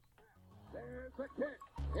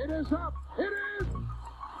It is up. It is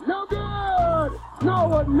no good. No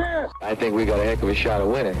one missed. I think we got a heck of a shot of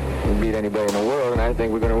winning. We beat anybody in the world, and I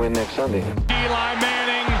think we're going to win next Sunday. Eli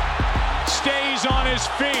Manning stays on his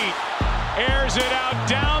feet, airs it out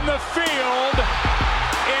down the field.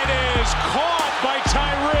 It is caught by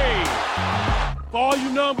Tyree. For all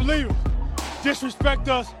you non-believers, disrespect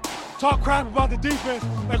us, talk crap about the defense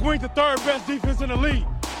like we ain't the third best defense in the league.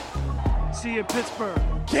 See you in Pittsburgh.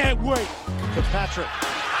 Can't wait. Fitzpatrick.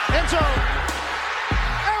 End zone.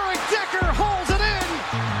 Eric Decker holds it in.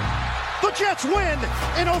 The Jets win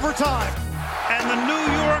in overtime. And the New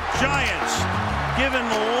York Giants, given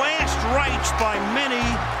last rites by many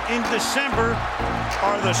in December,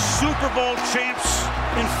 are the Super Bowl champs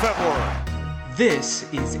in February. This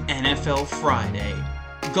is NFL Friday,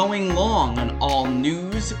 going long on all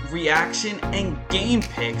news, reaction, and game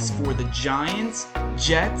picks for the Giants,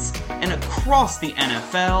 Jets, and across the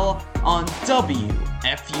NFL on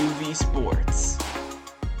WFUV Sports.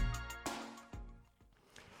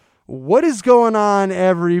 What is going on,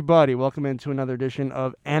 everybody? Welcome into another edition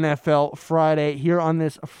of NFL Friday here on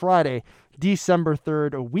this Friday, December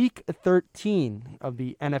 3rd. Week 13 of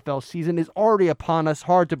the NFL season is already upon us.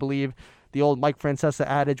 Hard to believe. The old Mike Francesa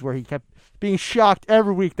adage where he kept being shocked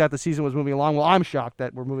every week that the season was moving along. Well, I'm shocked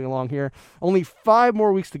that we're moving along here. Only 5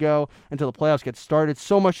 more weeks to go until the playoffs get started.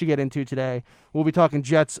 So much to get into today. We'll be talking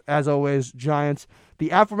Jets, as always, Giants. The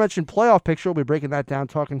aforementioned playoff picture, we'll be breaking that down,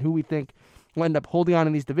 talking who we think will end up holding on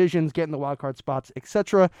in these divisions, getting the wildcard spots,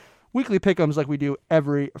 etc. Weekly pick'ems like we do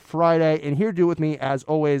every Friday. And here to do it with me, as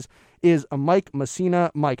always, is Mike Messina.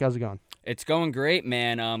 Mike, how's it going? It's going great,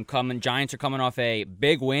 man. Giants are coming off a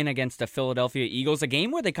big win against the Philadelphia Eagles, a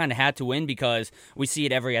game where they kind of had to win because we see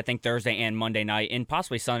it every, I think, Thursday and Monday night, and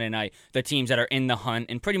possibly Sunday night, the teams that are in the hunt,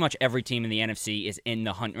 and pretty much every team in the NFC is in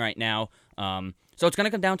the hunt right now. So it's going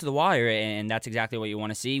to come down to the wire, and that's exactly what you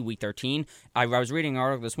want to see. Week 13, I was reading an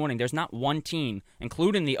article this morning. There's not one team,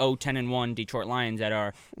 including the 0-10-1 Detroit Lions, that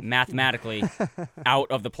are mathematically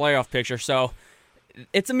out of the playoff picture. So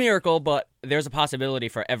it's a miracle, but there's a possibility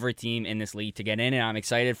for every team in this league to get in, and I'm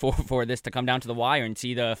excited for this to come down to the wire and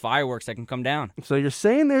see the fireworks that can come down. So you're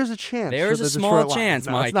saying there's a chance? There's a small chance,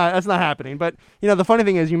 no, Mike. That's not happening. But, the funny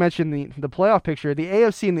thing is you mentioned the playoff picture. The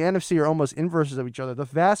AFC and the NFC are almost inverses of each other. The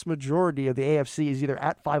vast majority of the AFC is either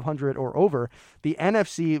at 500 or over. The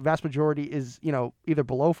NFC, vast majority is, either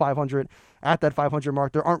below 500, at that 500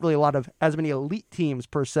 mark. There aren't really as many elite teams,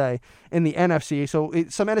 per se, in the NFC. So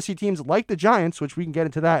some NFC teams, like the Giants, which we can get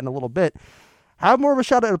into that in a little bit, have more of a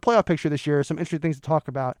shot at a playoff picture this year. Some interesting things to talk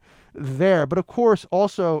about there. But, of course,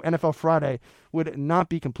 also NFL Friday would not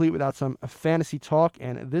be complete without some fantasy talk.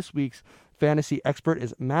 And this week's fantasy expert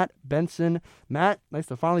is Matt Benson. Matt, nice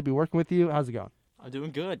to finally be working with you. How's it going? I'm doing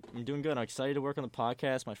good. I'm excited to work on the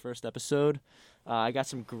podcast, my first episode. I got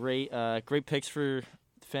some great picks for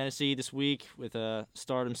fantasy this week with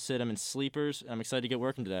stardom, sit 'em, and sleepers. I'm excited to get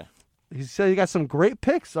working today. He said you got some great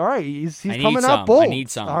picks. All right, he's coming out bold. I need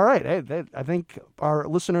some. All right, I think our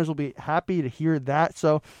listeners will be happy to hear that.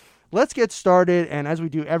 So let's get started. And as we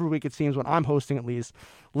do every week, it seems, when I'm hosting at least,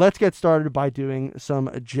 let's get started by doing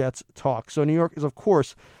some Jets talk. So New York is, of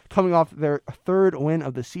course, coming off their 3rd win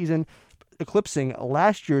of the season, eclipsing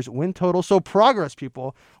last year's win total. So progress,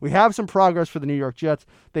 people. We have some progress for the New York Jets.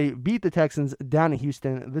 They beat the Texans down in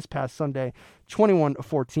Houston this past Sunday,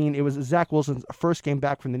 21-14. It was Zach Wilson's first game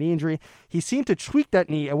back from the knee injury. He seemed to tweak that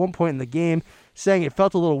knee at one point in the game, saying it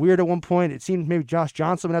felt a little weird at one point. It seemed maybe Josh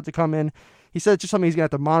Johnson would have to come in. He said it's just something he's going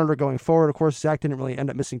to have to monitor going forward. Of course, Zach didn't really end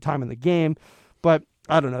up missing time in the game, but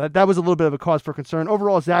I don't know. That was a little bit of a cause for concern.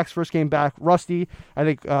 Overall, Zach's first game back, rusty. I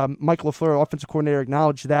think Mike LaFleur, offensive coordinator,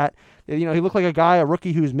 acknowledged that. He looked like a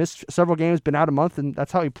rookie who's missed several games, been out a month, and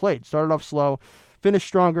that's how he played. Started off slow, finished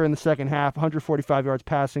stronger in the second half, 145 yards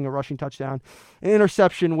passing, a rushing touchdown, an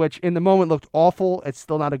interception, which in the moment looked awful. It's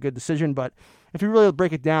still not a good decision, but if you really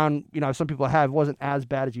break it down, some people have, it wasn't as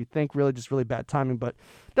bad as you think, really just really bad timing. But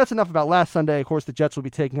that's enough about last Sunday. Of course, the Jets will be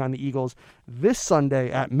taking on the Eagles this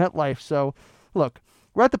Sunday at MetLife. So, look,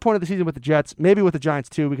 we're at the point of the season with the Jets, maybe with the Giants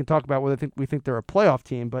too. We can talk about whether we think they're a playoff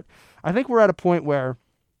team, but I think we're at a point where,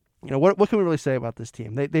 what can we really say about this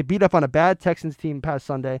team? They beat up on a bad Texans team past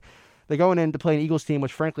Sunday. They're going in to play an Eagles team,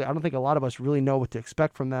 which frankly, I don't think a lot of us really know what to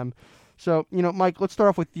expect from them. So, Mike, let's start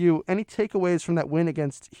off with you. Any takeaways from that win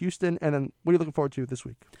against Houston, and then what are you looking forward to this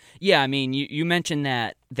week? Yeah, I mean, you mentioned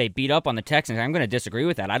that they beat up on the Texans. I'm going to disagree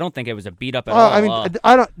with that. I don't think it was a beat up at all.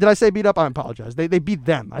 Did I say beat up? I apologize. They beat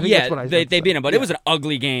them. I think that's what I said. They beat them, but it was an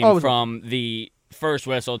ugly game from the first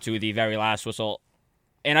whistle to the very last whistle.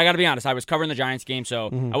 And I got to be honest, I was covering the Giants game, so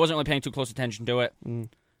I wasn't really paying too close attention to it.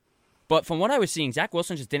 But from what I was seeing, Zach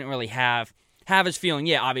Wilson just didn't really have have his feeling.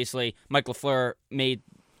 Yeah, obviously, Mike LaFleur made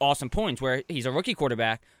awesome points where he's a rookie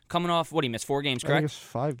quarterback coming off, what, he missed 4 games, correct? I think it's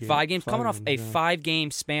 5 games. 5 games? Coming off a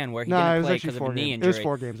 5-game span where he didn't play because of a knee injury. It was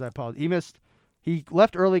 4 games, I apologize. He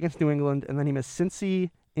left early against New England, and then he missed Cincy,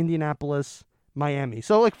 Indianapolis, Miami.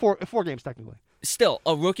 So, like, four games, technically. Still,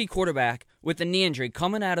 a rookie quarterback with a knee injury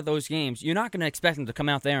coming out of those games, you're not going to expect him to come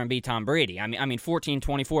out there and be Tom Brady. I mean,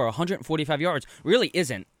 14-24, 145 yards really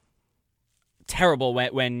isn't terrible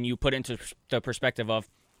when you put it into the perspective of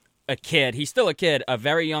a kid. He's still a kid, a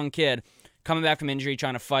very young kid, coming back from injury,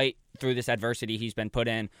 trying to fight through this adversity he's been put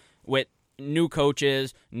in with new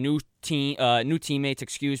coaches, new teammates,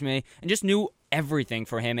 and just new everything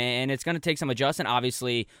for him. And it's going to take some adjustment.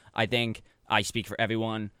 Obviously, I think I speak for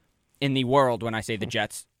everyone in the world when I say the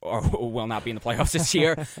Jets will not be in the playoffs this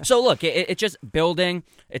year. So look, it's just building.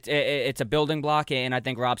 It's a building block, and I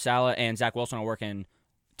think Rob Saleh and Zach Wilson are working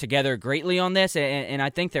together greatly on this, and I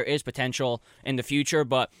think there is potential in the future,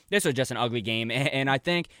 but this was just an ugly game. And I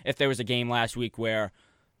think if there was a game last week where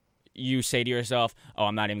you say to yourself, oh,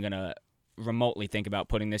 I'm not even going to remotely think about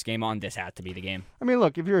putting this game on, this had to be the game. I mean,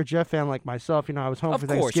 look, if you're a Jet fan like myself, I was home for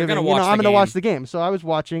Thanksgiving. Of course, you're going to watch I'm going to watch the game. So I was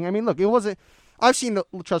watching. I mean, look, it wasn't.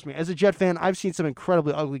 Trust me, as a Jet fan, I've seen some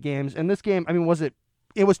incredibly ugly games. And this game, I mean,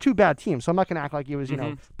 it was 2 bad teams. So I'm not going to act like it was,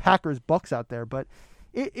 Packers, Bucks out there. But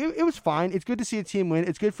it was fine. It's good to see a team win.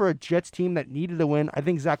 It's good for a Jets team that needed to win. I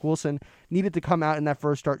think Zach Wilson needed to come out in that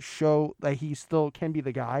first start, show that he still can be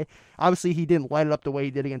the guy. Obviously, he didn't light it up the way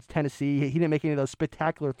he did against Tennessee. He didn't make any of those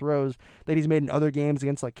spectacular throws that he's made in other games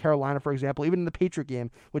against, like, Carolina, for example. Even in the Patriot game,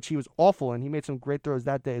 which he was awful in. He made some great throws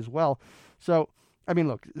that day as well. So, I mean,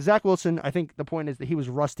 look, Zach Wilson, I think the point is that he was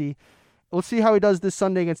rusty. Let's see how he does this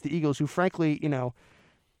Sunday against the Eagles, who, frankly,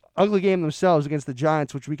 ugly game themselves against the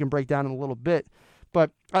Giants, which we can break down in a little bit.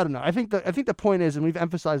 But I don't know. I think the point is, and we've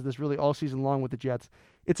emphasized this really all season long with the Jets,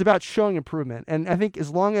 it's about showing improvement. And I think as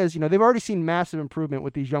long as, they've already seen massive improvement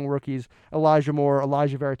with these young rookies, Elijah Moore,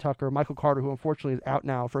 Elijah Vera Tucker, Michael Carter, who unfortunately is out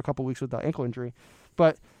now for a couple of weeks with the ankle injury.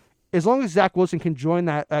 But as long as Zach Wilson can join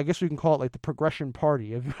that, I guess we can call it like the progression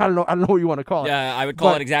party. I don't know what you want to call it. Yeah, I would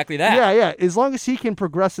call it exactly that. Yeah. As long as he can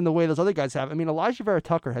progress in the way those other guys have. I mean, Elijah Vera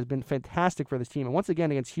Tucker has been fantastic for this team. And once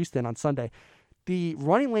again against Houston on Sunday, the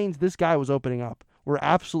running lanes this guy was opening up were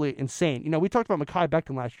absolutely insane. We talked about Mekhi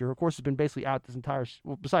Becton last year. Of course, has been basically out this entire,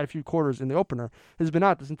 beside a few quarters in the opener, has been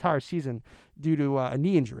out this entire season due to a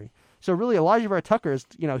knee injury. So really, Elijah Vera Tucker is,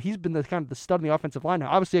 he's been the kind of the stud in the offensive line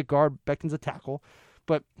now. Obviously, at guard, Becton's a tackle,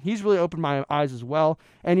 but he's really opened my eyes as well.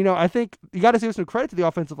 And, I think you got to give some credit to the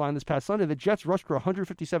offensive line this past Sunday. The Jets rushed for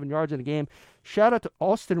 157 yards in a game. Shout out to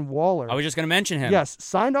Austin Waller. I was just going to mention him. Yes,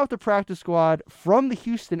 signed off the practice squad from the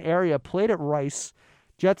Houston area, played at Rice.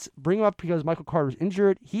 Jets bring him up because Michael Carter was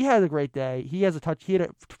injured. He had a great day. He had a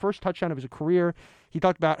first touchdown of his career. He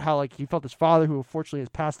talked about how he felt his father, who unfortunately has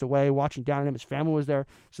passed away, watching down on him. His family was there.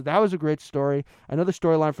 So that was a great story. Another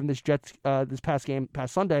storyline from this Jets this past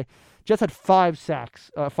Sunday. Jets had 5 sacks,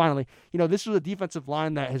 finally. This was a defensive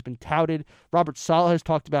line that has been touted. Robert Saleh has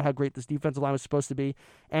talked about how great this defensive line was supposed to be.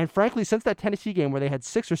 And frankly, since that Tennessee game where they had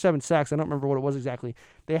 6 or 7 sacks, I don't remember what it was exactly,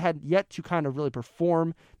 they had yet to kind of really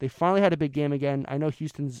perform. They finally had a big game again. I know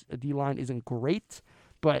Houston's D-line isn't great,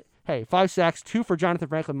 but hey, 5 sacks, 2 for Jonathan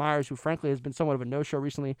Franklin Myers, who frankly has been somewhat of a no-show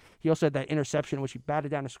recently. He also had that interception in which he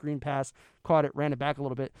batted down a screen pass, caught it, ran it back a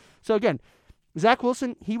little bit. So again, Zach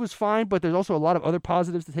Wilson, he was fine, but there's also a lot of other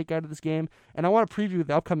positives to take out of this game. And I want to preview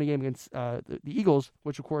the upcoming game against the Eagles,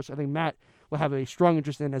 which, of course, I think Matt will have a strong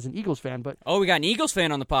interest in as an Eagles fan. But we got an Eagles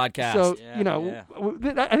fan on the podcast. So,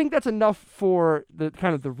 I think that's enough for the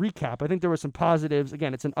kind of the recap. I think there were some positives.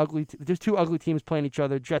 Again, it's an ugly there's 2 ugly teams playing each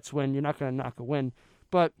other. Jets win. You're not going to knock a win.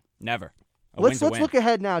 But never. Let's look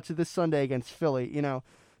ahead now to this Sunday against Philly.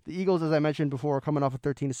 The Eagles, as I mentioned before, are coming off a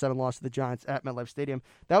 13-7 loss to the Giants at MetLife Stadium.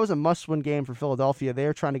 That was a must-win game for Philadelphia.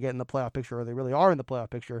 They're trying to get in the playoff picture, or they really are in the playoff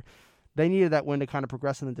picture. They needed that win to kind of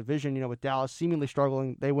progress in the division. With Dallas seemingly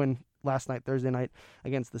struggling, they win last night, Thursday night,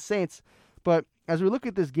 against the Saints. But as we look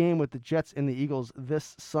at this game with the Jets and the Eagles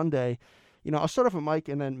this Sunday, I'll start off with Mike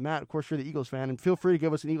and then Matt. Of course, you're the Eagles fan, and feel free to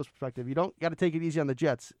give us an Eagles perspective. You don't got to take it easy on the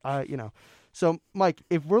Jets, So, Mike,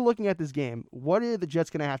 if we're looking at this game, what are the Jets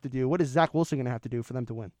going to have to do? What is Zach Wilson going to have to do for them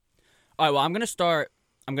to win? All right, well, I'm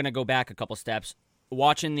going to go back a couple steps.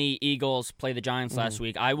 Watching the Eagles play the Giants last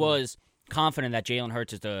week, I was confident that Jalen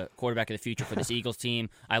Hurts is the quarterback of the future for this Eagles team.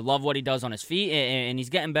 I love what he does on his feet, and he's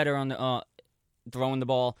getting better on the throwing the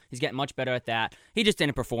ball. He's getting much better at that. He just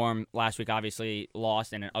didn't perform last week, obviously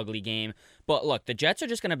lost in an ugly game. But look, the Jets are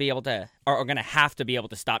just going to are going to have to be able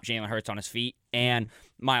to stop Jalen Hurts on his feet, and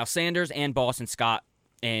Miles Sanders and Boston Scott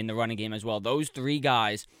in the running game as well. Those 3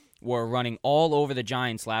 guys were running all over the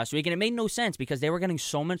Giants last week, and it made no sense because they were getting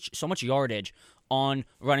so much yardage on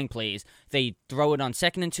running plays. They throw it on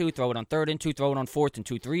 2nd and 2, throw it on 3rd and 2, throw it on 4th and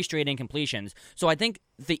 2, 3 straight incompletions. So I think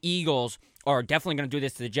the Eagles are definitely going to do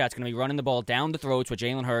this to the Jets, going to be running the ball down the throats with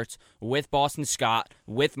Jalen Hurts, with Boston Scott,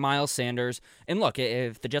 with Miles Sanders. And look,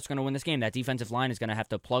 if the Jets are going to win this game, that defensive line is going to have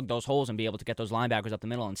to plug those holes and be able to get those linebackers up the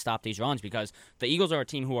middle and stop these runs, because the Eagles are a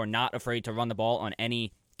team who are not afraid to run the ball on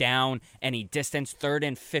any down, any distance. 3rd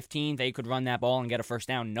and 15, they could run that ball and get a first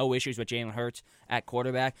down. No issues with Jalen Hurts at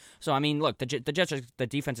quarterback. So, I mean, look, the Jets, the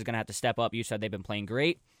defense is going to have to step up. You said they've been playing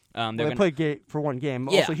great. They played for one game.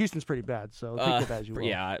 Yeah. Also, Houston's pretty bad, so take it as you will.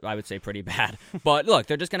 Yeah, I would say pretty bad. But look,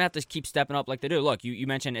 they're just going to have to keep stepping up like they do. Look, you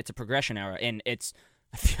mentioned it's a progression era, and it's,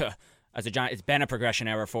 as a Giant, it's been a progression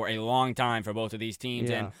era for a long time for both of these teams.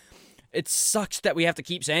 Yeah. And it sucks that we have to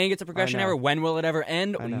keep saying it's a progression era. When will it ever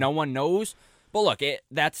end? No one knows. But look,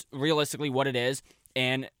 that's realistically what it is,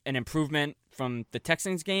 and an improvement from the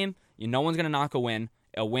Texans game. No one's going to knock a win.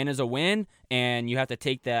 A win is a win, and you have to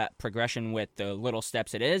take that progression with the little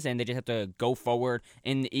steps it is, and they just have to go forward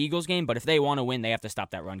in the Eagles game. But if they want to win, they have to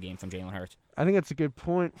stop that run game from Jalen Hurts. I think that's a good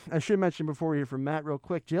point. I should mention before we hear from Matt real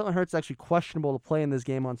quick, Jalen Hurts is actually questionable to play in this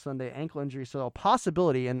game on Sunday, ankle injury, so a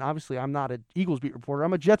possibility, and obviously I'm not an Eagles beat reporter,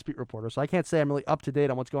 I'm a Jets beat reporter, so I can't say I'm really up to date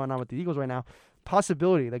on what's going on with the Eagles right now.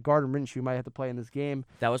 Possibility that Gardner Minshew might have to play in this game.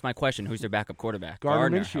 That was my question. Who's their backup quarterback?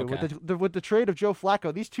 Gardner Minshew. Okay. With the trade of Joe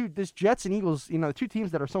Flacco, this Jets and Eagles, the two teams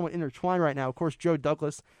that are somewhat intertwined right now. Of course, Joe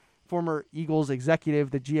Douglas, former Eagles executive,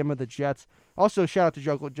 the GM of the Jets. Also, shout out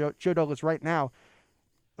to Joe Douglas right now.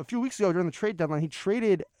 A few weeks ago during the trade deadline, he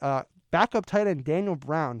traded backup tight end Daniel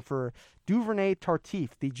Brown for Duvernay Tardif,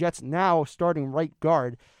 the Jets' now starting right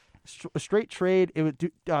guard. A straight trade.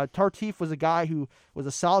 Tardif was a guy who was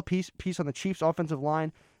a solid piece on the Chiefs' offensive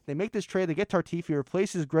line. They make this trade. They get Tardif. He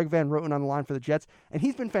replaces Greg Van Roten on the line for the Jets, and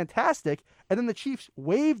he's been fantastic. And then the Chiefs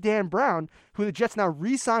waive Dan Brown, who the Jets now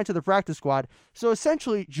re-signed to the practice squad. So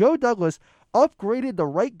essentially, Joe Douglas upgraded the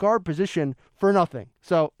right guard position for nothing.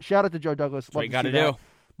 So shout out to Joe Douglas. That's what you got to do.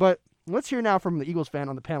 But let's hear now from the Eagles fan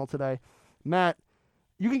on the panel today. Matt,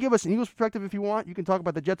 you can give us an Eagles perspective if you want. You can talk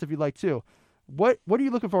about the Jets if you'd like too. What are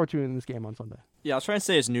you looking forward to in this game on Sunday? Yeah, I'll try and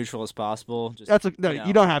stay as neutral as possible.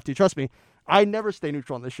 You don't have to. Trust me. I never stay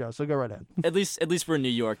neutral on this show, so go right ahead. At least we're in New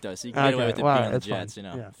York, though, so you can get away with it being on the Jets. Fine.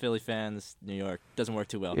 Yeah. Philly fans, New York doesn't work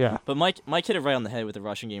too well. Yeah. But Mike hit it right on the head with the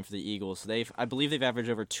rushing game for the Eagles. I believe they've averaged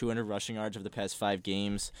over 200 rushing yards over the past 5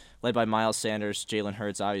 games, led by Miles Sanders, Jalen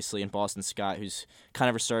Hurts, obviously, and Boston Scott, who's kind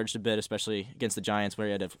of resurged a bit, especially against the Giants, where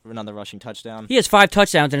he had another rushing touchdown. He has 5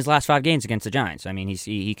 touchdowns in his last 5 games against the Giants. I mean,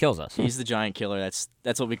 he kills us. He's the Giant killer.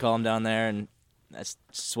 That's what we call him down there, and that's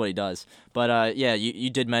just what he does. But, you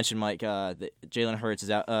did mention, Mike, that Jalen Hurts is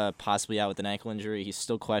out, possibly out with an ankle injury. He's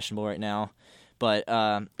still questionable right now. But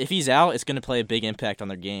if he's out, it's going to play a big impact on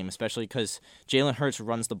their game, especially because Jalen Hurts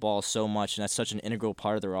runs the ball so much, and that's such an integral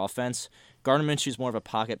part of their offense. Gardner Minshew is more of a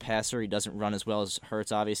pocket passer. He doesn't run as well as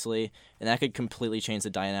Hurts, obviously, and that could completely change the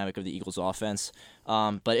dynamic of the Eagles' offense.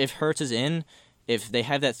 But if Hurts is in, if they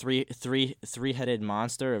have that three-headed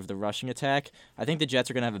monster of the rushing attack, I think the Jets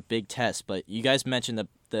are going to have a big test. But you guys mentioned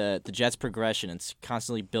the Jets' progression. It's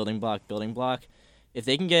constantly building block. If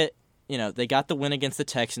they can get, they got the win against the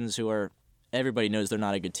Texans, who are, everybody knows they're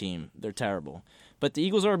not a good team. They're terrible. But the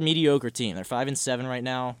Eagles are a mediocre team. They're 5-7 right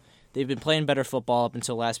now. They've been playing better football up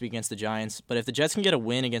until last week against the Giants. But if the Jets can get a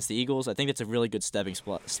win against the Eagles, I think it's a really good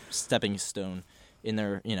stepping stone in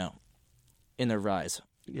their, in their rise.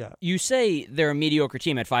 Yeah. You say they're a mediocre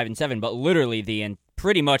team at 5-7, but literally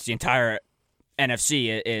pretty much the entire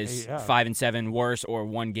NFC is 5-7 worse or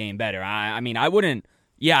one game better. I mean, I wouldn't.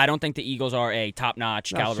 Yeah, I don't think the Eagles are a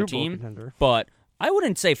top-notch caliber team, contender. But I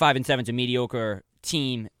wouldn't say 5-7 is a mediocre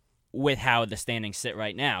team with how the standings sit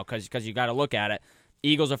right now, because you got to look at it.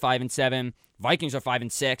 Eagles are 5-7. Vikings are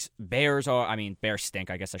 5-6. Bears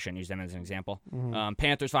stink. I guess I shouldn't use them as an example. Mm-hmm.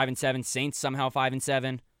 Panthers 5-7. Saints somehow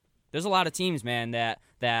 5-7. There's a lot of teams, man,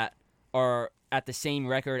 that are at the same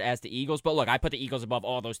record as the Eagles. But look, I put the Eagles above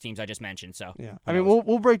all those teams I just mentioned. So yeah, I mean,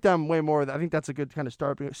 we'll break down way more. I think that's a good kind of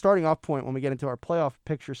starting off point when we get into our playoff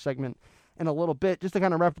picture segment in a little bit. Just to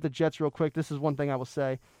kind of wrap up the Jets real quick, this is one thing I will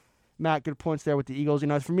say. Matt, good points there with the Eagles.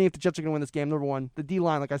 For me, if the Jets are going to win this game, number one, the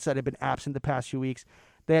D-line, like I said, had been absent the past few weeks.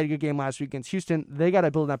 They had a good game last week against Houston. They got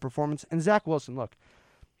to build that performance. And Zach Wilson, look,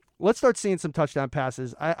 let's start seeing some touchdown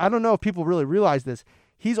passes. I don't know if people really realize this.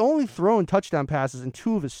 He's only thrown touchdown passes in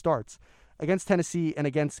 2 of his starts, against Tennessee and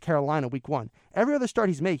against Carolina week 1. Every other start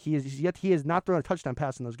he's made, he has not thrown a touchdown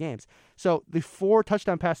pass in those games. So the 4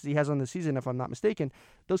 touchdown passes he has on the season, if I'm not mistaken,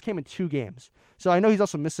 those came in 2 games. So I know he's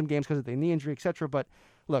also missed some games because of the knee injury, etc. But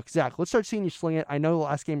look, Zach, let's start seeing you sling it. I know the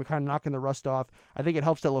last game you're kind of knocking the rust off. I think it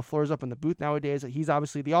helps that LaFleur's up in the booth nowadays. He's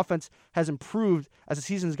obviously, the offense has improved as the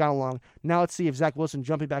season's gone along. Now let's see if Zach Wilson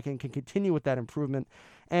jumping back in can continue with that improvement.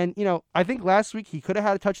 And, I think last week he could have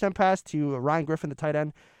had a touchdown pass to Ryan Griffin, the tight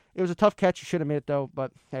end. It was a tough catch. He should have made it, though.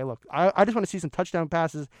 But, hey, look, I just want to see some touchdown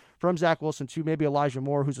passes from Zach Wilson to maybe Elijah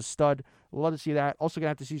Moore, who's a stud. We'll love to see that. Also going to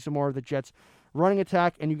have to see some more of the Jets' running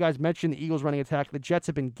attack. And you guys mentioned the Eagles' running attack. The Jets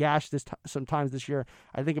have been gashed sometimes this year.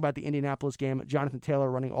 I think about the Indianapolis game, Jonathan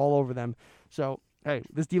Taylor running all over them. So, hey,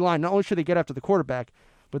 this D-line, not only should they get after the quarterback,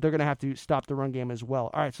 but they're going to have to stop the run game as well.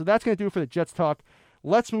 All right, so that's going to do it for the Jets talk.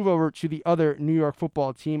 Let's move over to the other New York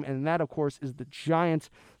football team, and that, of course, is the Giants,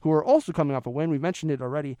 who are also coming off a win. We mentioned it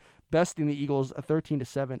already, besting the Eagles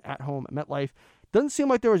 13-7 at home at MetLife. Doesn't seem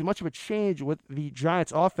like there was much of a change with the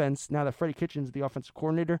Giants' offense now that Freddie Kitchens is the offensive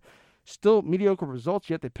coordinator. Still mediocre results,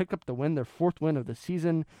 yet they picked up the win, their 4th win of the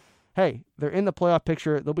season. Hey, they're in the playoff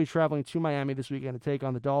picture. They'll be traveling to Miami this weekend to take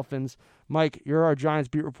on the Dolphins. Mike, you're our Giants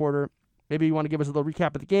beat reporter. Maybe you want to give us a little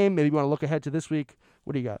recap of the game. Maybe you want to look ahead to this week.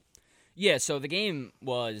 What do you got? Yeah, so the game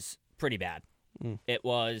was pretty bad. It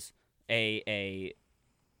was a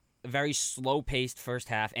very slow-paced first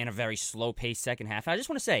half and a very slow-paced second half. I just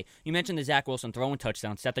want to say, you mentioned the Zach Wilson throwing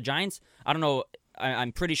touchdowns. That the Giants, I don't know,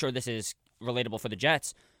 I'm pretty sure this is relatable for the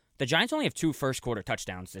Jets. The Giants only have 2 first-quarter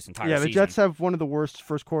touchdowns this entire season. Yeah, the Jets have one of the worst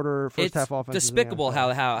first half offenses. It's despicable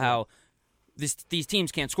how these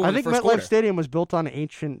teams can't score in the first quarter. I think MetLife Stadium was built on an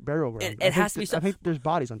ancient burial ground. It has to be. I think there's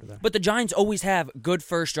bodies under there. But the Giants always have good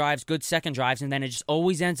first drives, good second drives, and then it just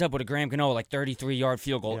always ends up with a Graham Gano 33-yard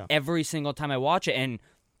field goal every single time I watch it. And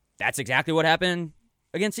that's exactly what happened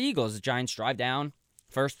against the Eagles. The Giants drive down,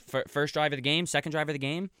 first drive of the game, second drive of the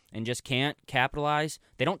game, and just can't capitalize.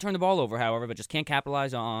 They don't turn the ball over, however, but just can't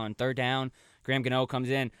capitalize on third down. Graham Gano comes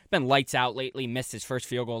in, been lights out lately, missed his first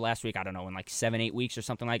field goal last week, I don't know, in 7-8 weeks or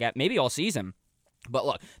something like that, maybe all season. But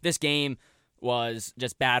look, this game was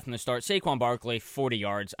just bad from the start. Saquon Barkley, 40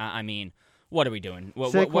 yards. I mean, what are we doing?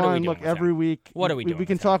 What are we doing? Look, every week, what are we doing? We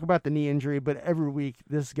can talk about the knee injury, but every week,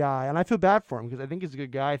 this guy, and I feel bad for him because I think he's a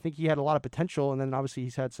good guy. I think he had a lot of potential, and then obviously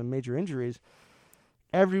he's had some major injuries.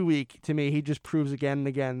 Every week, to me, he just proves again and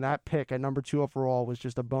again that pick at number 2 overall was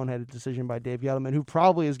just a boneheaded decision by Dave Gettleman, who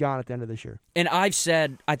probably is gone at the end of this year. And I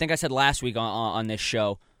think I said last week on this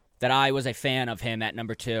show that I was a fan of him at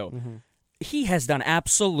number 2. Mm-hmm. He has done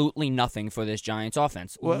absolutely nothing for this Giants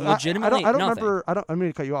offense. Well, legitimately, I don't nothing. remember. I'm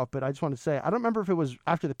going to cut you off, but I just want to say I don't remember if it was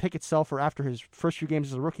after the pick itself or after his first few games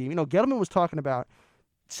as a rookie. Gettleman was talking about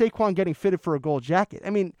Saquon getting fitted for a gold jacket. I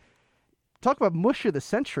mean, talk about mush of the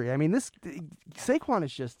century. I mean, this Saquon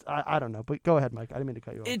is just I don't know. But go ahead, Mike. I didn't mean to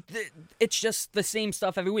cut you off. It's just the same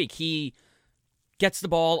stuff every week. He gets the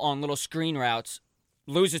ball on little screen routes,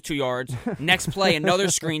 loses 2 yards. Next play, another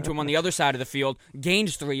screen to him on the other side of the field,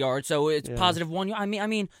 gains 3 yards. So it's positive 1 yard. I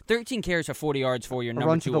mean, 13 carries for 40 yards for your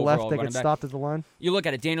number 2 overall running back. Run to the left, they get stopped at the line. You look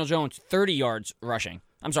at it, Daniel Jones, 30 yards rushing.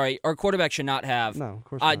 I'm sorry, our quarterback should not have. No, of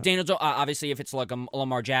course not. Daniel Jones, obviously, if it's like a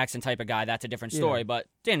Lamar Jackson type of guy, that's a different story. Yeah. But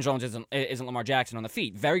Daniel Jones isn't Lamar Jackson on the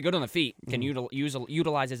feet. Very good on the feet. Can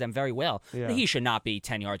utilizes them very well. Yeah. But he should not be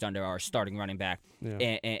 10 yards under our starting running back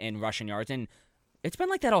in rushing yards. And it's been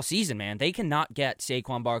like that all season, man. They cannot get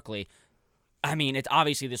Saquon Barkley. I mean, it's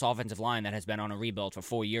obviously this offensive line that has been on a rebuild for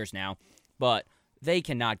 4 years now, but they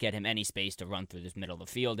cannot get him any space to run through this middle of the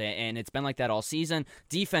field, and it's been like that all season.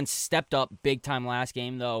 Defense stepped up big time last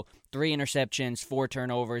game, though. 3 interceptions, 4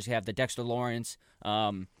 turnovers. You have the Dexter Lawrence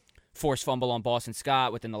forced fumble on Boston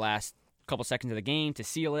Scott within the last couple seconds of the game to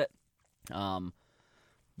seal it.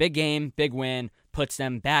 Big game, big win, puts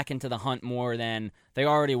them back into the hunt more than they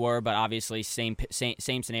already were, but obviously same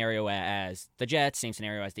scenario as the Jets, same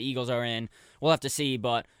scenario as the Eagles are in. We'll have to see,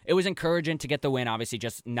 but it was encouraging to get the win. Obviously,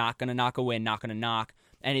 just not going to knock a win, not going to knock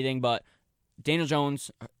anything, but Daniel Jones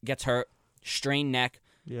gets hurt, strained neck.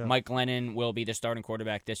 Yeah. Mike Glennon will be the starting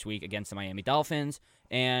quarterback this week against the Miami Dolphins,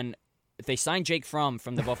 and if they sign Jake Fromm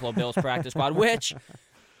from the Buffalo Bills practice squad, which...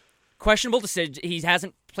 questionable decision. He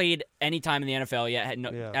hasn't played any time in the NFL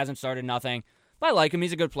yet. Hasn't started nothing. But I like him.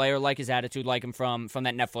 He's a good player. Like his attitude. Like him from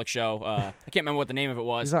that Netflix show. I can't remember what the name of it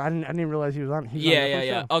was. I didn't realize he was on.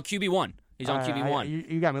 Yeah. Oh, QB1. He's on QB1.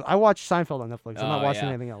 You got me. I watched Seinfeld on Netflix. I'm not watching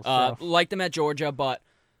anything else. So. Liked him at Georgia, but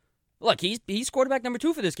look, he's quarterback number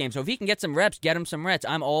 2 for this game. So if he can get some reps, get him some reps.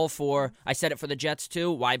 I'm all for. I said it for the Jets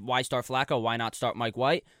too. Why start Flacco? Why not start Mike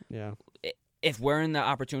White? Yeah. If we have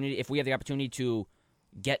the opportunity to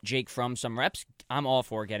get Jake Fromm some reps, I'm all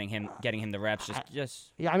for getting him the reps.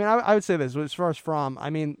 Yeah, I mean, I would say this as far as Fromm. I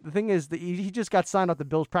mean, the thing is that he just got signed off the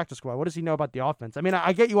Bills practice squad. What does he know about the offense? I mean,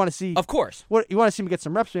 I get you want to see, of course, what you want to see him get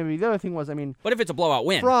some reps. Maybe the other thing was, I mean, but if it's a blowout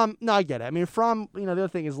win, Fromm, no, I get it. I mean, Fromm, the other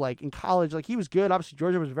thing is like in college, like he was good. Obviously,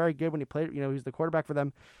 Georgia was very good when he played. He was the quarterback for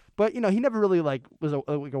them. But he never really was a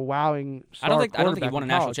wowing star. I don't think he won a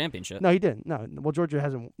national championship. No, he didn't. No, well, Georgia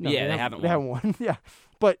hasn't. No, they haven't won. Yeah,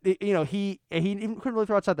 but he couldn't really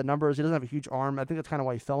throw outside the numbers. He doesn't have a huge arm. I think that's kind of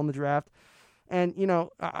why he fell in the draft. And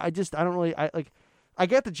I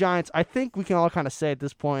get the Giants. I think we can all kind of say at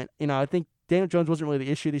this point, I think Daniel Jones wasn't really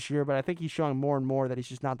the issue this year, but I think he's showing more and more that he's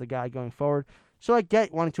just not the guy going forward. So I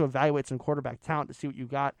get wanting to evaluate some quarterback talent to see what you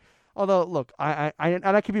got. Although, look,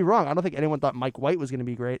 I could be wrong. I don't think anyone thought Mike White was going to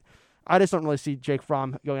be great. I just don't really see Jake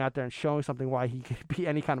Fromm going out there and showing something why he could be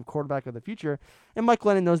any kind of quarterback of the future. And Mike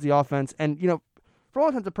Glennon knows the offense. And, for all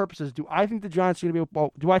intents and purposes, do I think the Giants are going to be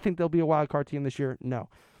do I think they'll be a wild card team this year? No.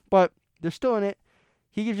 But they're still in it.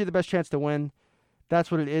 He gives you the best chance to win. That's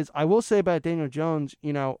what it is. I will say about Daniel Jones,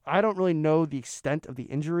 I don't really know the extent of the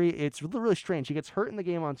injury. It's really, really strange. He gets hurt in the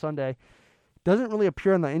game on Sunday. Doesn't really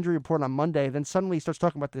appear on the injury report on Monday. Then suddenly he starts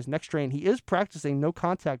talking about this neck strain. He is practicing, no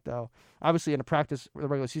contact though. Obviously in a practice, the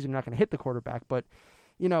regular season, you're not going to hit the quarterback. But,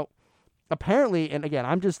 apparently, and again,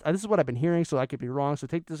 this is what I've been hearing, so I could be wrong. So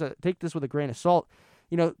take this with a grain of salt.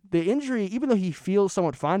 The injury, even though he feels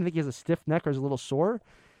somewhat fine, I think he has a stiff neck or is a little sore.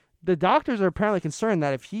 The doctors are apparently concerned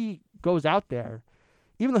that if he goes out there,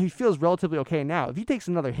 even though he feels relatively okay now, if he takes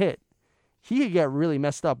another hit, he could get really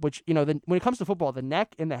messed up, which, when it comes to football, the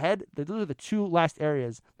neck and the head, those are the two last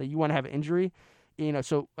areas that you want to have an injury.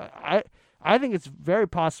 So I think it's very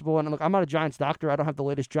possible, and look, I'm not a Giants doctor. I don't have the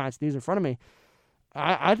latest Giants news in front of me.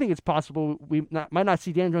 I think it's possible we might not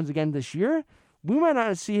see Daniel Jones again this year. We might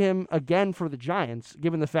not see him again for the Giants,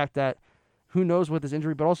 given the fact that who knows with his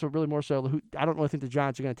injury, but also really more so, I don't really think the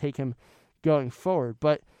Giants are going to take him going forward.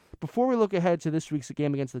 But before we look ahead to this week's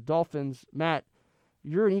game against the Dolphins, Matt,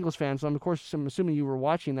 you're an Eagles fan, so I'm assuming you were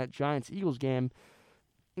watching that Giants-Eagles game.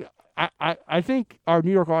 I think our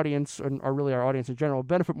New York audience, or really our audience in general,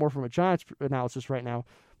 benefit more from a Giants analysis right now.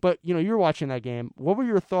 But, you're watching that game. What were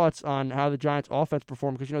your thoughts on how the Giants offense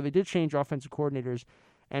performed? Because, they did change offensive coordinators.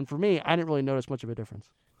 And for me, I didn't really notice much of a difference.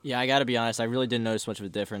 Yeah, I got to be honest. I really didn't notice much of a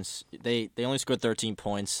difference. They only scored 13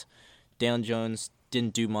 points. Daniel Jones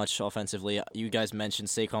didn't do much offensively. You guys mentioned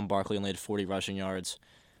Saquon Barkley only had 40 rushing yards.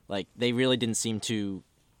 They really didn't seem to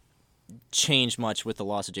change much with the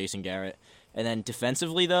loss of Jason Garrett. And then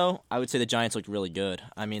defensively, though, I would say the Giants looked really good.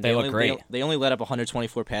 I mean, they look great. They only let up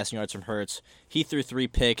 124 passing yards from Hurts. He threw 3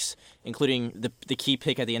 picks, including the key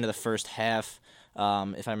pick at the end of the first half,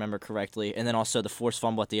 if I remember correctly, and then also the forced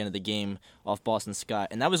fumble at the end of the game off Boston Scott.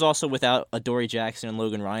 And that was also without Adoree Jackson and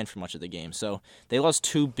Logan Ryan for much of the game. So they lost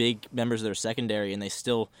 2 big members of their secondary, and they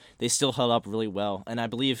still held up really well. And I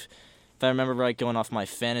believe, if I remember right, going off my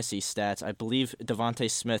fantasy stats, I believe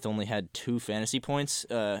Devontae Smith only had 2 fantasy points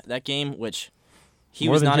that game, which he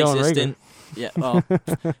was non-existent. Yeah, well,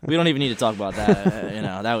 we don't even need to talk about that.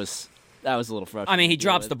 That was a little frustrating. I mean, he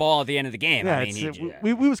drops the ball at the end of the game. Yeah, I mean,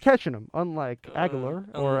 we was catching him, unlike Aguilar,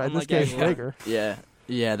 or in this case, Rager.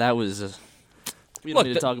 Yeah, that was. We don't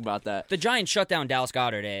need to talk about that. The Giants shut down Dallas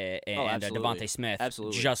Goedert and Devontae Smith.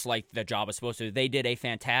 Absolutely. Just like the job was supposed to. They did a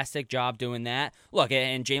fantastic job doing that. Look,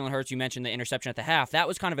 and Jalen Hurts, you mentioned the interception at the half. That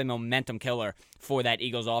was kind of a momentum killer for that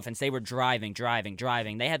Eagles offense. They were driving.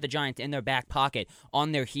 They had the Giants in their back pocket,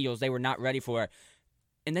 on their heels. They were not ready for it.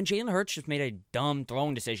 And then Jalen Hurts just made a dumb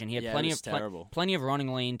throwing decision. He had plenty of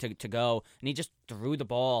running lane to go, and he just threw the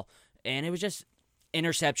ball. And it was just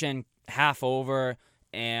interception, half over,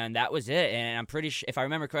 and that was it. And I'm pretty sure, if I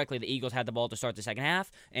remember correctly, the Eagles had the ball to start the second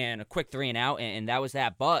half, and a quick 3 and out, and that was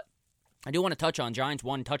that. But I do want to touch on Giants'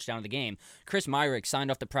 1 touchdown of the game. Chris Myrick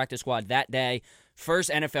signed off the practice squad that day.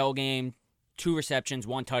 First NFL game, 2 receptions,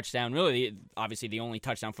 1 touchdown. Really, obviously the only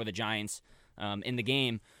touchdown for the Giants in the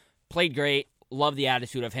game. Played great. Love the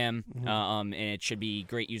attitude of him, and it should be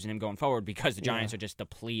great using him going forward because the Giants are just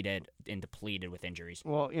depleted with injuries.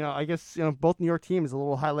 Well, I guess both New York teams a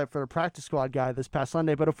little highlight for the practice squad guy this past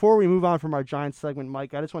Sunday. But before we move on from our Giants segment,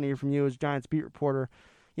 Mike, I just want to hear from you as Giants beat reporter.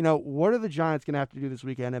 What are the Giants going to have to do this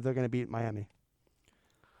weekend if they're going to beat Miami?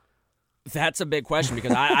 That's a big question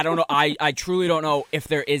because I don't know. I truly don't know if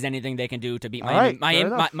there is anything they can do to beat Miami.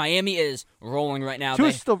 Right, Miami is rolling right now.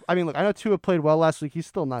 Tua's still. I mean, look, I know Tua played well last week. He's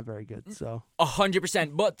still not very good. So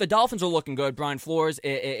 100%. But the Dolphins are looking good. Brian Flores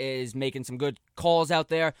is making some good calls out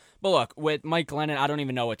there. But look, with Mike Glennon, I don't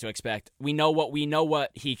even know what to expect. We know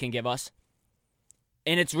what he can give us,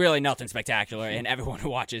 and it's really nothing spectacular. And everyone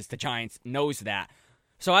who watches the Giants knows that.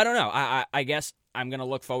 So I don't know. I guess I'm going to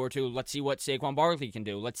look forward to. Let's see what Saquon Barkley can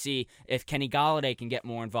do. Let's see if Kenny Golladay can get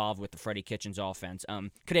more involved with the Freddie Kitchens offense.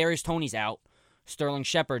 Kadarius Toney's out. Sterling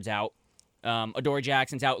Shepard's out. Adoree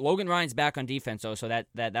Jackson's out. Logan Ryan's back on defense, though, so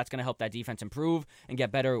that's going to help that defense improve and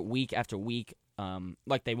get better week after week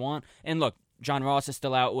like they want. And look, John Ross is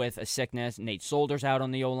still out with a sickness. Nate Solder's out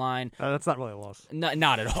on the O-line. That's not really a loss.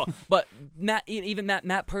 Not at all. But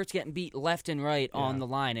Matt Peart's getting beat left and right on the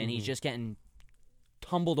line, and he's just getting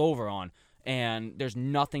tumbled over on, and there's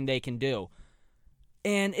nothing they can do.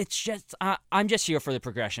 And it's just, I'm just here for the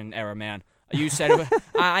progression era, man. You said it.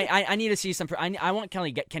 I need to see some. I want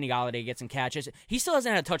Kenny Golladay to get some catches. He still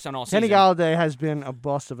hasn't had a touchdown all season. Kenny Golladay has been a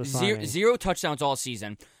bust of a signing. Zero touchdowns all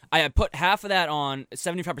season. I put half of that on,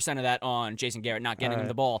 75% of that on Jason Garrett not getting him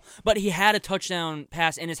the ball. But he had a touchdown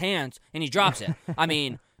pass in his hands, and he drops it. I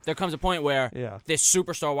mean, there comes a point where this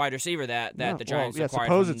superstar wide receiver that the Giants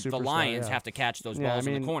acquired from the Lions have to catch those balls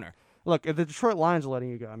in the corner. Look, if the Detroit Lions are letting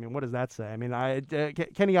you go, I mean, what does that say? I mean,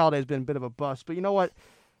 Kenny Golladay has been a bit of a bust. But you know what?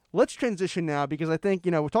 Let's transition now because I think,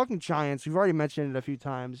 we're talking Giants. We've already mentioned it a few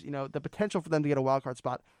times, the potential for them to get a wild card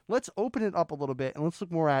spot. Let's open it up a little bit and let's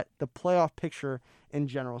look more at the playoff picture in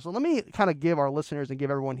general. So let me kind of give our listeners and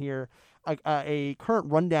give everyone here a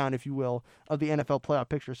current rundown, if you will, of the NFL playoff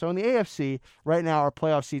picture. So in the AFC, right now, our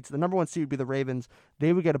playoff seats, the number one seed would be the Ravens.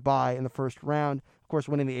 They would get a bye in the first round, of course,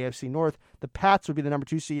 winning the AFC North. The Pats would be the number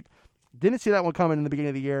 2 seed. Didn't see that one coming in the beginning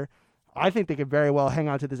of the year. I think they could very well hang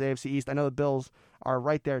on to this AFC East. I know the Bills are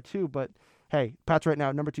right there too, but hey, Pats right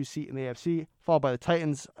now, number 2 seat in the AFC, followed by the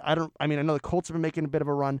Titans. I know the Colts have been making a bit of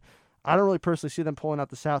a run. I don't really personally see them pulling out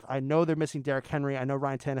the South. I know they're missing Derrick Henry. I know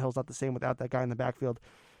Ryan Tannehill's not the same without that guy in the backfield.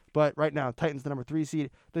 But right now, Titans the number 3 seed.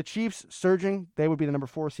 The Chiefs surging. They would be the number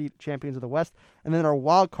 4 seed, champions of the West. And then our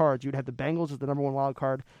wild cards, you'd have the Bengals as the number 1 wild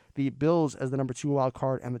card, the Bills as the number 2 wild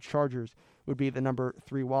card, and the Chargers would be the number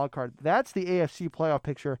 3 wild card. That's the AFC playoff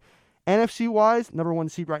picture. NFC-wise, number 1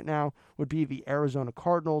 seed right now would be the Arizona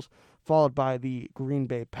Cardinals, followed by the Green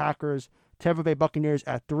Bay Packers, Tampa Bay Buccaneers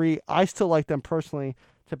at 3. I still like them personally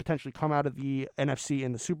to potentially come out of the NFC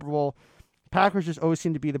in the Super Bowl. Packers just always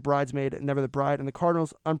seem to be the bridesmaid and never the bride, and the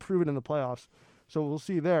Cardinals unproven in the playoffs. So we'll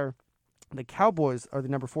see there. The Cowboys are the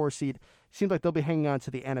number 4 seed. Seems like they'll be hanging on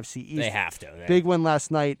to the NFC East. They have to. Big win last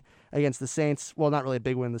night against the Saints. Well, not really a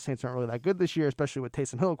big win. The Saints aren't really that good this year, especially with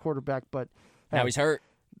Taysom Hill quarterback. But now he's hurt.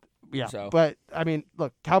 Yeah, so. But, I mean,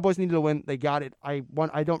 look, Cowboys needed to win. They got it. I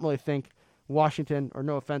don't really think Washington, or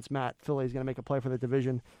no offense, Matt, Philly is going to make a play for the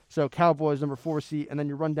division. So Cowboys, number 4 seed, and then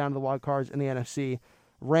you run down to the wild cards in the NFC.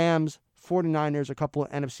 Rams, 49ers, a couple of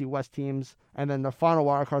NFC West teams, and then the final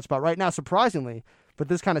wild card spot right now, surprisingly, but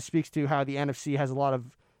this kind of speaks to how the NFC has a lot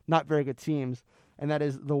of not very good teams, and that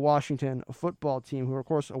is the Washington football team, who were, of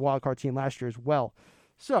course, a wild card team last year as well.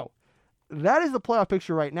 So that is the playoff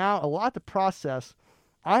picture right now. A lot to process.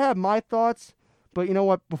 I have my thoughts, but you know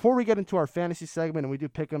what? Before we get into our fantasy segment and we do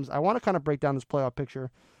pick'ems, I want to kind of break down this playoff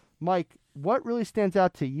picture. Mike, what really stands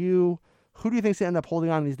out to you? Who do you think is going to end up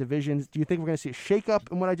holding on in these divisions? Do you think we're going to see a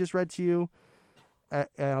shakeup in what I just read to you? And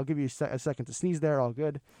I'll give you a second to sneeze there. All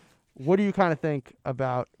good. What do you kind of think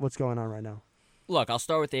about what's going on right now? Look, I'll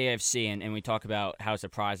start with the AFC, and we talk about how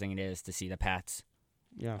surprising it is to see the Pats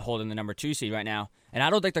holding the number 2 seed right now. And I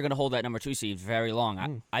don't think they're going to hold that number 2 seed very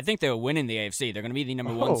long. I think they're winning the AFC. They're going to be the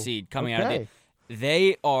number 1 seed coming out of it.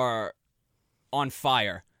 They are on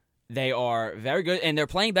fire. They are very good, and they're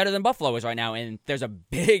playing better than Buffalo is right now. And there's a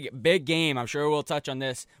big game. I'm sure we'll touch on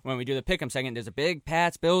this when we do the pick'em segment. There's a big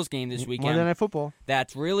Pats-Bills game this weekend. Monday Night Football.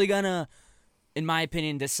 That's really going to, in my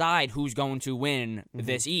opinion, decide who's going to win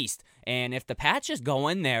this East. And if the Pats just go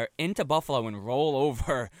in there into Buffalo and roll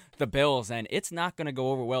over the Bills, then it's not going to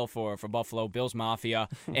go over well for Buffalo, Bills Mafia,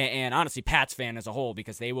 and honestly, Pats fan as a whole,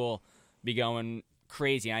 because they will be going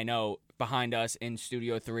crazy. I know behind us in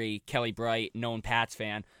Studio 3, Kelly Bright, known Pats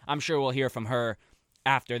fan. I'm sure we'll hear from her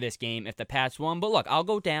after this game if the Pats won. But look, I'll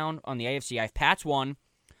go down on the AFC. I have Pats 1.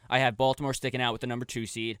 I have Baltimore sticking out with the number 2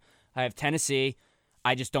 seed. I have Tennessee.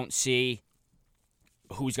 I just don't see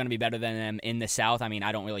who's going to be better than them in the South. I mean,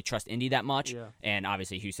 I don't really trust Indy that much, and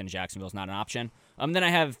obviously Houston and Jacksonville is not an option. Then I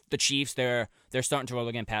have the Chiefs. They're starting to roll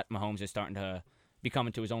again. Pat Mahomes is starting to be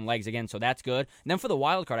coming to his own legs again, so that's good. And then for the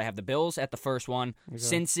wild card, I have the Bills at the first one,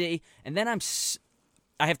 Cincy, and then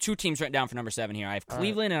I have 2 teams written down for number 7 here. I have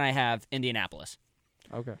Cleveland and I have Indianapolis.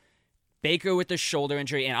 Okay. Baker with the shoulder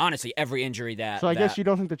injury, and honestly, every injury that... So I guess you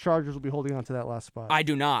don't think the Chargers will be holding on to that last spot? I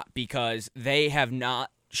do not, because they have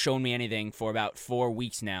not shown me anything for about 4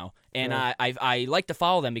 weeks now. And I like to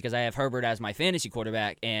follow them because I have Herbert as my fantasy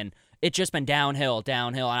quarterback, and it's just been downhill.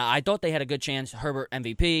 And I thought they had a good chance. Herbert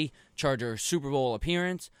MVP, Charger Super Bowl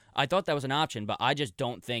appearance. I thought that was an option, but I just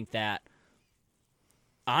don't think that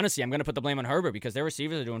honestly, I'm going to put the blame on Herbert because their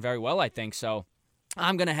receivers are doing very well, I think. So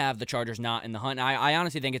I'm going to have the Chargers not in the hunt. I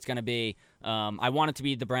honestly think it's going to be, I want it to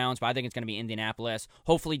be the Browns, but I think it's going to be Indianapolis.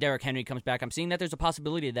 Hopefully Derrick Henry comes back. I'm seeing that there's a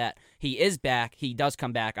possibility that he is back. He does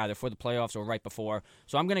come back either for the playoffs or right before.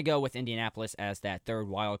 So I'm going to go with Indianapolis as that third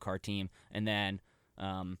wild card team, and then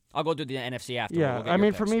I'll go through the NFC after. Yeah, I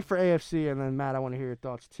mean, for me, for AFC, and then Matt, I want to hear your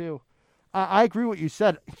thoughts too. I agree with what you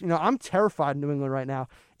said. I'm terrified of New England right now.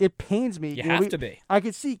 It pains me. You have to be. I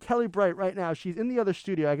could see Kelly Bright right now. She's in the other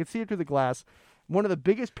studio. I could see her through the glass. One of the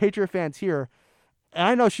biggest Patriot fans here. And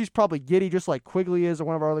I know she's probably giddy, just like Quigley is, or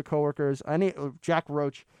one of our other coworkers. Jack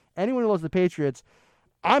Roach. Anyone who loves the Patriots.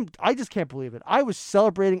 I just can't believe it. I was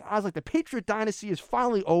celebrating. I was like, the Patriot dynasty is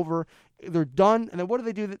finally over. They're done. And then what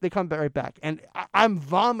do? They come right back. And I'm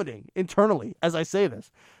vomiting internally as I say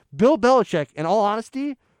this. Bill Belichick, in all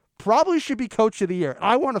honesty, probably should be coach of the year.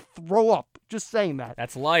 I want to throw up just saying that.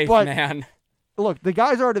 That's life, but, man. Look, the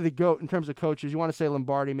guy's already the GOAT in terms of coaches. You want to say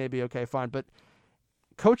Lombardi, maybe, okay, fine. But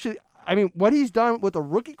what he's done with a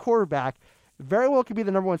rookie quarterback very well could be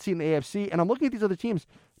the number one seed in the AFC. And I'm looking at these other teams.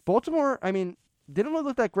 Baltimore, didn't really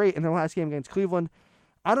look that great in their last game against Cleveland.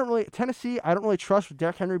 Tennessee, I don't really trust with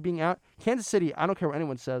Derrick Henry being out. Kansas City, I don't care what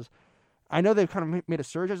anyone says. I know they've kind of made a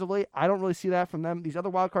surge as of late. I don't really see that from them. These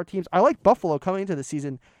other wildcard teams, I like Buffalo coming into the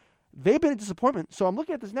season. They've been a disappointment. So I'm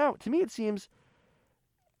looking at this now. To me, it seems,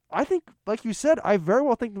 I think, like you said, I very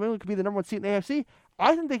well think New England could be the number one seed in the AFC.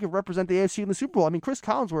 I think they could represent the AFC in the Super Bowl. Chris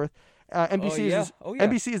Collinsworth,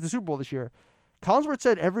 NBC is the Super Bowl this year. Collinsworth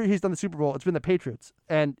said he's done the Super Bowl, it's been the Patriots.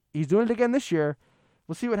 And he's doing it again this year.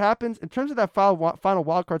 We'll see what happens. In terms of that final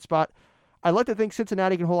wildcard spot, I like to think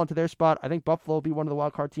Cincinnati can hold on to their spot. I think Buffalo will be one of the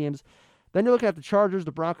wildcard teams. Then you're looking at the Chargers,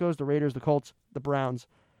 the Broncos, the Raiders, the Colts, the Browns.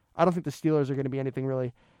 I don't think the Steelers are going to be anything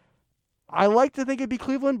really. I like to think it'd be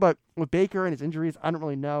Cleveland, but with Baker and his injuries, I don't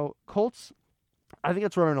really know. Colts, I think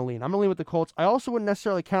that's where I'm going to lean. I'm going to lean with the Colts. I also wouldn't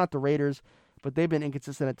necessarily count out the Raiders, but they've been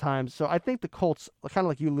inconsistent at times. So I think the Colts, kind of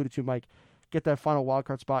like you alluded to, Mike, get that final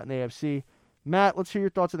wildcard spot in the AFC. Matt, let's hear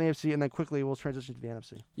your thoughts on the AFC, and then quickly we'll transition to the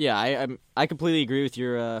NFC. Yeah, I completely agree with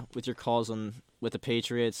your calls with the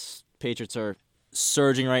Patriots. Patriots are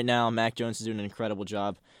surging right now. Mac Jones is doing an incredible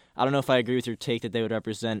job. I don't know if I agree with your take that they would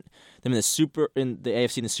represent them in the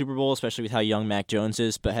AFC in the Super Bowl, especially with how young Mac Jones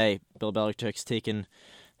is. But hey, Bill Belichick's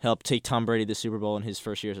helped take Tom Brady to the Super Bowl in his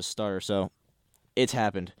first year as a starter, so it's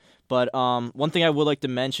happened. But one thing I would like to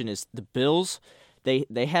mention is the Bills. They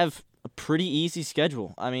have a pretty easy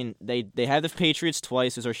schedule. They have the Patriots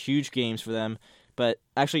twice. Those are huge games for them. But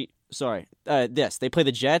actually, they play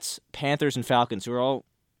the Jets, Panthers, and Falcons, who are all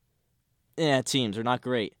teams. They're not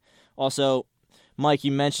great. Also, Mike,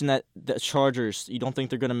 you mentioned that the Chargers, you don't think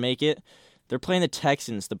they're going to make it. They're playing the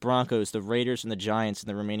Texans, the Broncos, the Raiders, and the Giants in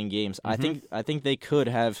the remaining games. Mm-hmm. I think they could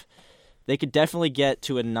definitely get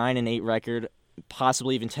to a 9-8 record,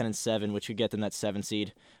 possibly even 10-7, which would get them that 7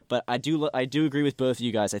 seed. But I do agree with both of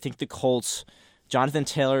you guys. I think the Colts, Jonathan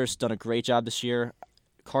Taylor's done a great job this year.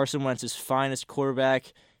 Carson Wentz is fine as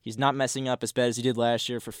quarterback. He's not messing up as bad as he did last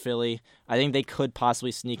year for Philly. I think they could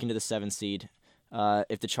possibly sneak into the 7 seed.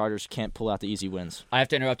 If the Chargers can't pull out the easy wins. I have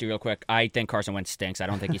to interrupt you real quick. I think Carson Wentz stinks. I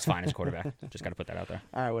don't think he's fine as quarterback. Just got to put that out there.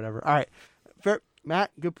 All right, whatever. All right. Fair.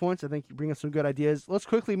 Matt, good points. I think you bring us some good ideas. Let's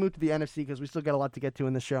quickly move to the NFC because we still got a lot to get to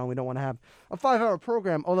in this show, and we don't want to have a 5-hour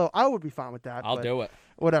program, although I would be fine with that. I'll do it.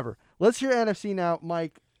 Whatever. Let's hear NFC now.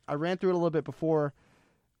 Mike, I ran through it a little bit before.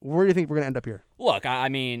 Where do you think we're going to end up here? Look,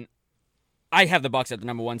 I have the Bucs at the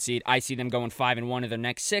number 1 seed. I see them going 5-1 in their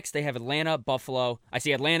next 6. They have Atlanta, Buffalo. I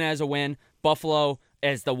see Atlanta as a win. Buffalo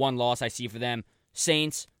as the one loss I see for them.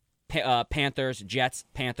 Saints, Panthers, Jets,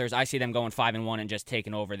 Panthers. I see them going 5-1 and just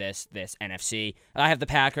taking over this NFC. I have the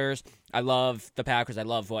Packers. I love the Packers. I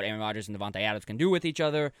love what Aaron Rodgers and Devontae Adams can do with each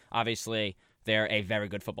other. Obviously, they're a very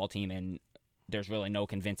good football team, and there's really no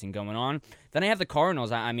convincing going on. Then I have the Cardinals.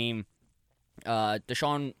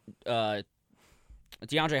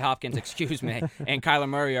 DeAndre Hopkins, and Kyler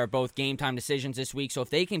Murray are both game-time decisions this week. So if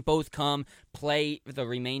they can both come play the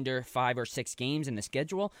remainder 5 or 6 games in the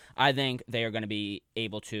schedule, I think they are going to be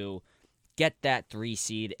able to get that 3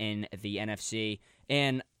 seed in the NFC.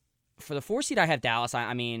 And for the 4 seed, I have Dallas.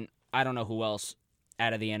 I don't know who else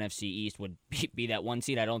out of the NFC East would be that 1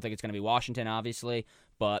 seed. I don't think it's going to be Washington, obviously.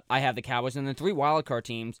 But I have the Cowboys. And then 3 wildcard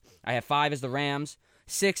teams. I have 5 as the Rams,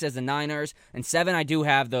 6 as the Niners, and 7 I do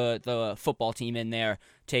have the football team in there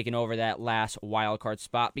taking over that last wild card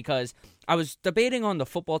spot because I was debating on the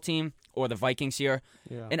football team or the Vikings here,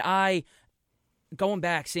 and going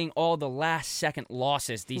back, seeing all the last-second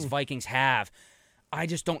losses these Vikings have, I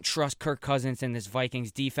just don't trust Kirk Cousins and this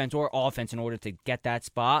Vikings defense or offense in order to get that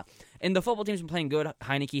spot. And the football team's been playing good.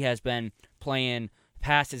 Heineke has been playing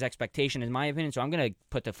past his expectation, in my opinion. So I'm going to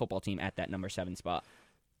put the football team at that number 7 spot.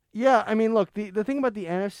 Yeah, I mean, look, the thing about the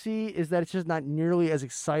NFC is that it's just not nearly as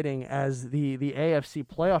exciting as the AFC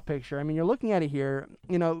playoff picture. I mean, you're looking at it here,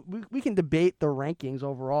 we can debate the rankings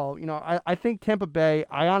overall. I think Tampa Bay,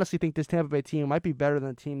 I honestly think this Tampa Bay team might be better than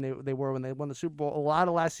the team they were when they won the Super Bowl. A lot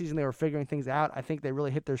of last season they were figuring things out. I think they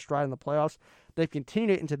really hit their stride in the playoffs. They've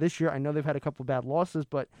continued it into this year. I know they've had a couple bad losses,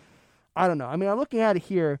 but I don't know. I mean, I'm looking at it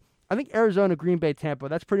here. I think Arizona, Green Bay, Tampa,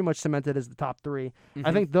 that's pretty much cemented as the top 3. Mm-hmm.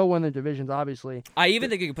 I think they'll win their divisions, obviously. I even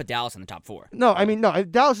think you can put Dallas in the top 4. No, I mean, no,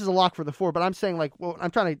 Dallas is a lock for the 4, but I'm saying,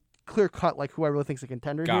 I'm trying to clear cut, who I really think is a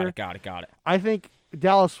contender here. Got it. I think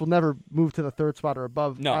Dallas will never move to the 3rd spot or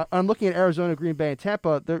above. No. I'm looking at Arizona, Green Bay, and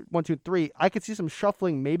Tampa. They're 1, 2, 3. I could see some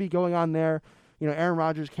shuffling maybe going on there. Aaron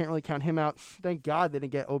Rodgers, can't really count him out. Thank God they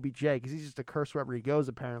didn't get OBJ because he's just a curse wherever he goes,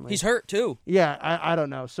 apparently. He's hurt, too. Yeah, I don't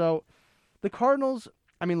know. So the Cardinals,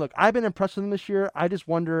 I mean, look, I've been impressed with them this year. I just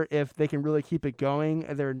wonder if they can really keep it going.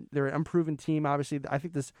 They're an unproven team, obviously. I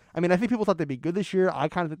think people thought they'd be good this year. I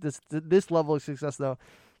kind of think this level of success, though,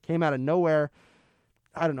 came out of nowhere.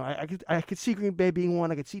 I don't know. I could see Green Bay being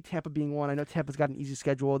one. I could see Tampa being one. I know Tampa's got an easy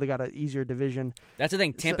schedule. They got an easier division. That's the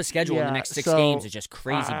thing. Tampa's schedule in the next 6 games is just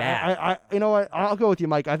crazy bad. You know what? I'll go with you,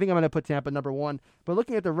 Mike. I think I'm going to put Tampa number 1. But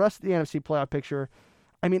looking at the rest of the NFC playoff picture,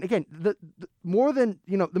 I mean, again, the more than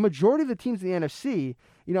the majority of the teams in the NFC,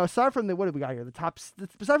 aside from what have we got here?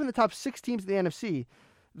 Aside from the top 6 teams in the NFC,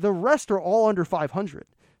 the rest are all under 500.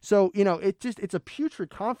 So it's a putrid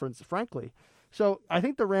conference, frankly. So I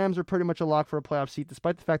think the Rams are pretty much a lock for a playoff seat,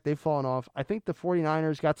 despite the fact they've fallen off. I think the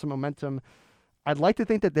 49ers got some momentum. I'd like to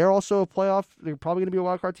think that they're also a playoff. They're probably going to be a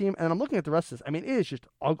wild card team. And I'm looking at the rest of this. I mean, it is just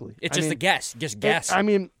ugly. It's a guess. Just guess. I'm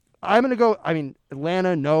going to go.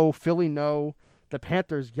 Atlanta, no. Philly, no. The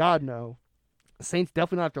Panthers, God, no. The Saints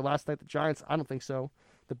definitely not after last night. The Giants, I don't think so.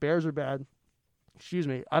 The Bears are bad. Excuse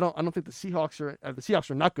me. I don't think the Seahawks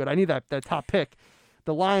are not good. I need that top pick.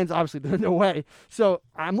 The Lions, obviously, there's no way. So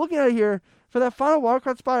I'm looking at it here for that final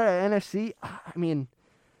wildcard spot at NFC. I mean,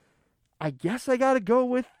 I guess I got to go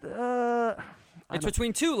with. It's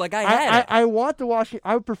between 2, like I had. I want the Washington.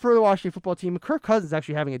 I would prefer the Washington football team. Kirk Cousins is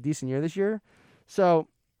actually having a decent year this year, so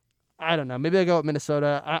I don't know. Maybe I go with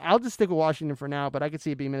Minnesota. I'll just stick with Washington for now, but I could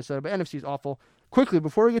see it being Minnesota. But NFC is awful. Quickly,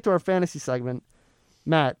 before we get to our fantasy segment,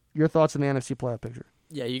 Matt, your thoughts on the NFC playoff picture?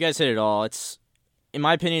 Yeah, you guys hit it all. In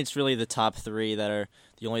my opinion, it's really the top 3 that are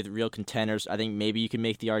the only real contenders. I think maybe you can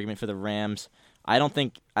make the argument for the Rams. I don't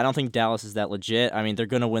think Dallas is that legit. I mean, they're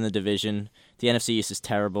going to win the division. The NFC East is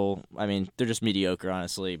terrible. I mean, they're just mediocre,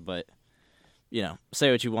 honestly. But,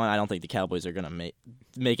 say what you want. I don't think the Cowboys are going to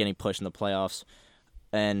make any push in the playoffs.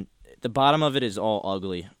 And the bottom of it is all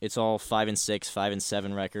ugly. It's all 5-6,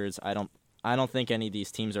 5-7 records. I don't think any of these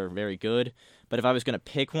teams are very good. But if I was going to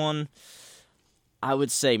pick one, I would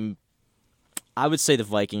say the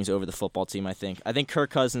Vikings over the football team. I think Kirk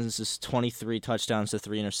Cousins is 23 touchdowns to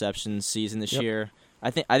 3 interceptions season this year. I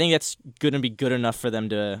think that's going to be good enough for them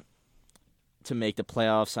to make the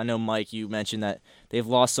playoffs. I know, Mike, you mentioned that they've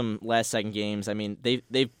lost some last-second games. I mean,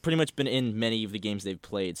 they've pretty much been in many of the games they've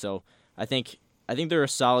played. So I think they're a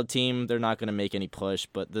solid team. They're not going to make any push,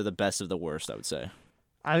 but they're the best of the worst, I would say.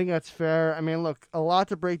 I think that's fair. I mean, look, a lot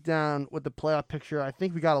to break down with the playoff picture. I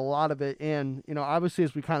think we got a lot of it in. Obviously,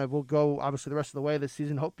 as we kind of will go, obviously, the rest of the way this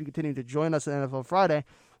season. Hope you continue to join us at NFL Friday.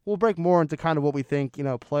 We'll break more into kind of what we think,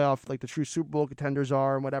 playoff, like the true Super Bowl contenders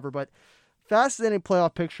are and whatever. But fascinating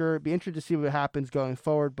playoff picture. Be interested to see what happens going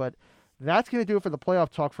forward. But that's going to do it for the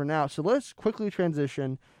playoff talk for now. So let's quickly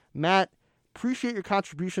transition. Matt, appreciate your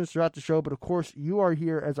contributions throughout the show. But, of course, you are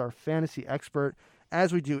here as our fantasy expert.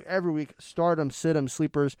 As we do every week, stardom, sit-em,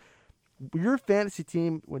 sleepers. Your fantasy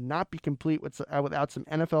team would not be complete without some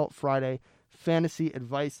NFL Friday fantasy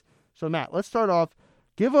advice. So, Matt, let's start off.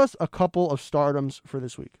 Give us a couple of stardoms for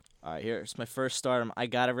this week. All right, here's my first stardom. I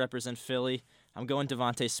got to represent Philly. I'm going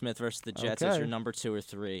Devontae Smith versus the Jets as your number 2 or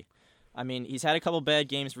 3. I mean, he's had a couple bad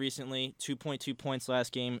games recently. 2.2 points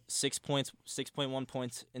last game, 6.1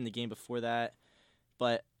 points in the game before that.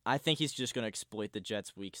 But I think he's just going to exploit the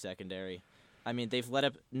Jets' weak secondary. I mean, they've let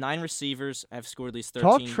up 9 receivers have scored at least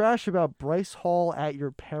 13. Talk trash about Bryce Hall at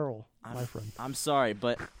your peril, my friend. I'm sorry,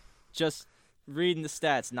 but just reading the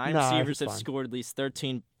stats, 9 receivers have scored at least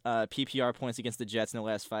 13 PPR points against the Jets in the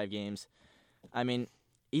last 5 games. I mean,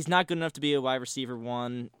 he's not good enough to be a wide receiver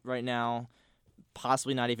 1 right now,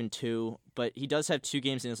 possibly not even 2, but he does have 2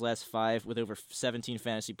 games in his last 5 with over 17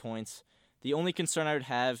 fantasy points. The only concern I would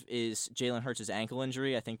have is Jalen Hurts' ankle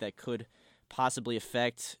injury. I think that could possibly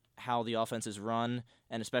affect how the offense is run,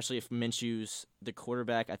 and especially if Minshew's the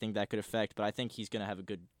quarterback, I think that could affect. But I think he's going to have a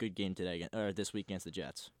good game today or this week against the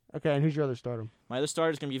Jets. Okay, and who's your other starter? My other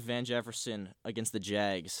starter is going to be Van Jefferson against the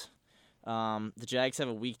Jags. The Jags have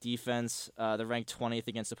a weak defense. They're ranked 20th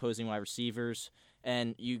against opposing wide receivers.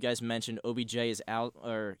 And you guys mentioned OBJ is out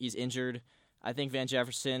or he's injured. I think Van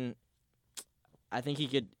Jefferson,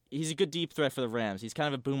 he's a good deep threat for the Rams. He's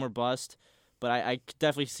kind of a boomer bust, but I could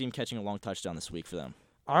definitely see him catching a long touchdown this week for them.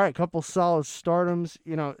 All right, couple solid stardoms.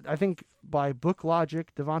 I think by book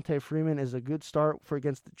logic, Devontae Freeman is a good start for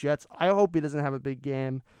against the Jets. I hope he doesn't have a big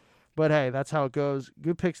game. But, hey, that's how it goes.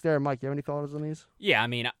 Good picks there. Mike, you have any thoughts on these? Yeah, I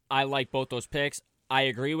mean, I like both those picks. I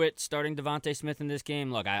agree with starting Devontae Smith in this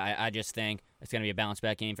game. Look, I just think it's going to be a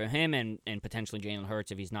bounce-back game for him and potentially Jalen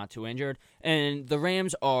Hurts if he's not too injured. And the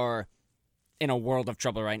Rams are in a world of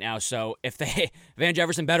trouble right now, so if Van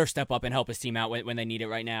Jefferson better step up and help his team out when they need it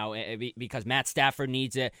right now, because Matt Stafford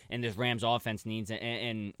needs it and this Rams offense needs it.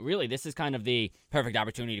 And really, this is kind of the perfect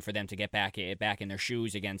opportunity for them to get back in their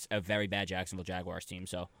shoes against a very bad Jacksonville Jaguars team.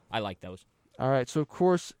 So I like those. All right, so of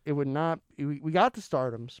course it would not. We got the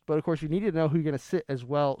stardoms, but of course you need to know who you're going to sit as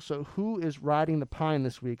well. So who is riding the pine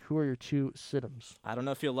this week? Who are your two sit-ems? I don't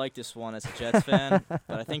know if you'll like this one as a Jets fan, but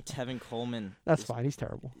I think Tevin Coleman. That's fine. He's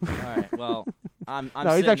terrible. All right. Well, I'm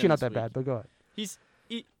no, he's actually not that week. bad. But go ahead.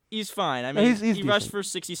 He's fine. I mean, he's he rushed decent. for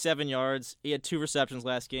 67 yards. He had 2 receptions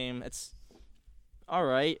last game. It's all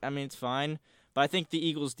right. I mean, it's fine. But I think the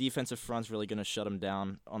Eagles' defensive front's really going to shut him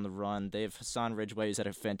down on the run. They have Hassan Ridgeway, who's had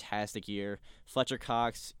a fantastic year. Fletcher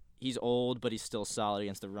Cox, he's old, but he's still solid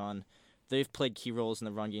against the run. They've played key roles in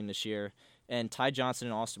the run game this year. And Ty Johnson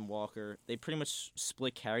and Austin Walker, they pretty much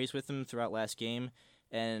split carries with him throughout last game.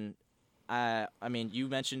 And, I mean, you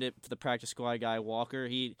mentioned it for the practice squad guy, Walker.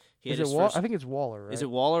 He had his first... I think it's Waller, right? Is it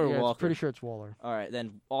Waller or yeah, Walker? I'm pretty sure it's Waller. All right,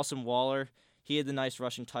 then Austin Waller, he had the nice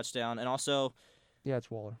rushing touchdown. And also... Yeah,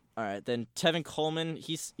 it's Waller. All right, then Tevin Coleman,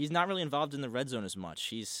 he's not really involved in the red zone as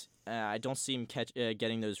much. I don't see him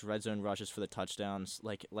getting those red zone rushes for the touchdowns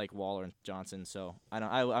like Waller and Johnson. So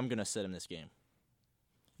I'm gonna sit him this game.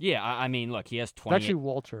 Yeah, I mean, look, he has 20. It's actually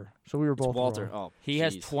Walter. So we were both Walter. wrong. Oh, he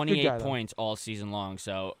has 28 guy, points all season long.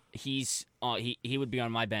 So he would be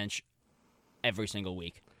on my bench every single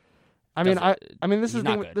week. I mean, this is the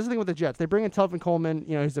thing. good. This is the thing with the Jets. They bring in Tevin Coleman.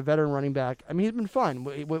 He's a veteran running back. I mean, he's been fine.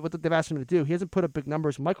 What they've asked him to do, he hasn't put up big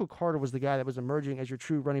numbers. Michael Carter was the guy that was emerging as your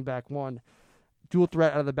true running back one, dual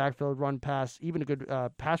threat out of the backfield, run, pass, even a good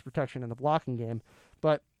pass protection in the blocking game.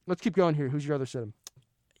 But let's keep going here. Who's your other sit-em?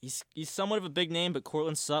 He's somewhat of a big name, but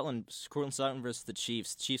Courtland Sutton versus the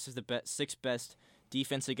Chiefs. The Chiefs is the sixth best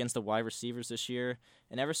defense against the wide receivers this year,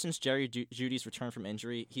 and ever since Jerry Jeudy's return from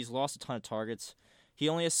injury, he's lost a ton of targets. He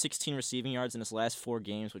only has 16 receiving yards in his last 4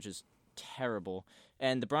 games, which is terrible.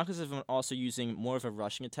 And the Broncos have been also using more of a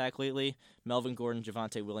rushing attack lately. Melvin Gordon,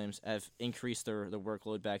 Javonte Williams have increased their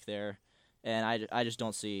workload back there. And I just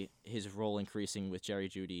don't see his role increasing with Jerry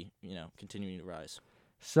Jeudy, continuing to rise.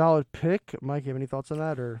 Solid pick. Mike, you have any thoughts on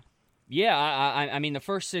that? Or Yeah, I mean, the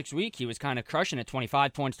first 6 weeks, he was kind of crushing it.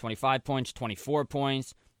 25 points, 24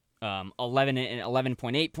 points,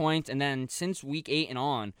 11.8 points. And then since week 8 and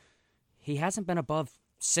on, he hasn't been above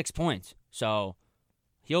 6 points. So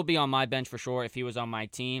he'll be on my bench for sure if he was on my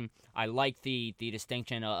team. I like the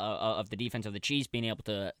distinction of the defense of the Chiefs being able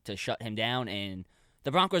to shut him down. And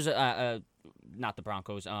the Broncos, not the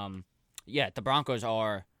Broncos, the Broncos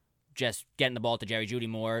are just getting the ball to Jerry Jeudy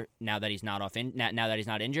more now that he's not now that he's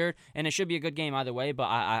not injured. And it should be a good game either way, but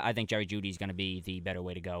I think Jerry Jeudy's going to be the better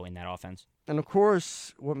way to go in that offense. And, of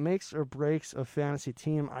course, what makes or breaks a fantasy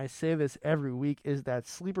team, I say this every week, is that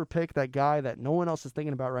sleeper pick, that guy that no one else is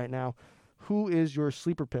thinking about right now. Who is your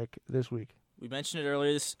sleeper pick this week? We mentioned it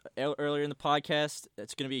earlier in the podcast.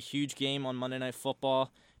 It's going to be a huge game on Monday Night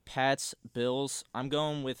Football. Pats, Bills. I'm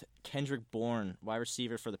going with Kendrick Bourne, wide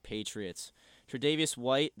receiver for the Patriots. Tre'Davious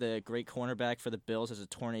White, the great cornerback for the Bills, has a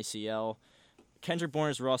torn ACL. Kendrick Bourne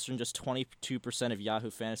is rostered in just 22% of Yahoo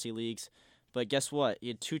Fantasy Leagues. But guess what? He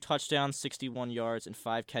had 2 touchdowns, 61 yards, and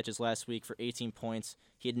 5 catches last week for 18 points.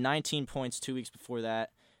 He had 19 points 2 weeks before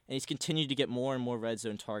that, and he's continued to get more and more red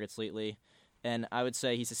zone targets lately. And I would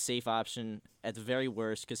say he's a safe option at the very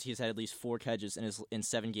worst because he's had at least 4 catches in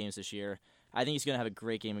 7 games this year. I think he's going to have a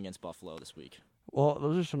great game against Buffalo this week. Well,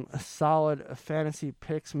 those are some solid fantasy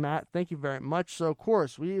picks, Matt. Thank you very much. So, of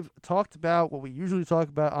course, we've talked about what we usually talk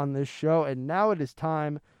about on this show, and now it is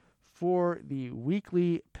time for the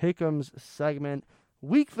weekly Pick'ems segment.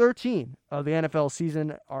 Week 13 of the NFL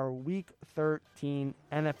season, our Week 13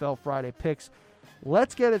 NFL Friday picks.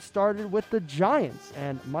 Let's get it started with the Giants.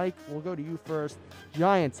 And, Mike, we'll go to you first.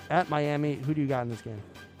 Giants at Miami. Who do you got in this game?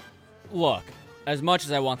 Look, as much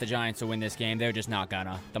as I want the Giants to win this game, they're just not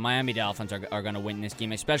gonna. The Miami Dolphins are gonna win this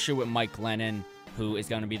game, especially with Mike Glennon, who is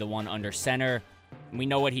going to be the one under center. we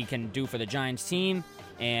know what he can do for the Giants team,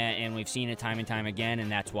 and we've seen it time and time again,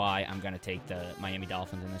 and that's why I'm going to take the Miami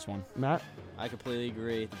Dolphins in this one. Matt? I completely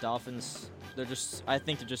agree. The Dolphins, I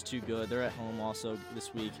think they're just too good. They're at home also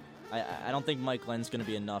this week. I don't think Mike Glenn's going to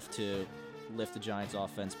be enough to lift the Giants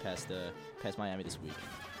offense past Miami this week.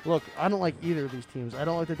 Look, I don't like either of these teams. I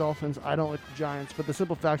don't like the Dolphins. I don't like the Giants. But the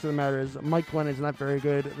simple fact of the matter is Mike Glenn is not very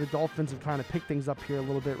good. The Dolphins have kind of picked things up here a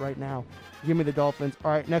little bit right now. Give me the Dolphins. All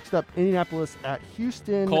right, next up, Indianapolis at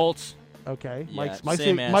Houston. Colts. Okay. Yeah, Mike's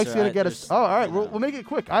going to get us. Oh, all right. We'll make it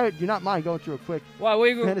quick. I do not mind going through a quick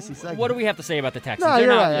fantasy segment. What do we have to say about the Texans? No, you're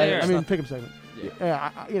right. I mean, pick 'em segment. Yeah,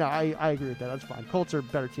 I agree with that. That's fine. Colts are a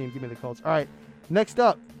better team. Give me the Colts. All right. Next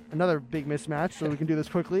up, another big mismatch, so we can do this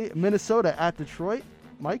quickly. Minnesota at Detroit.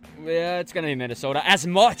 Mike? Yeah, it's going to be Minnesota. As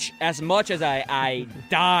much as I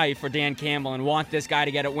die for Dan Campbell and want this guy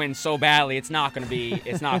to get a win so badly, it's not going to be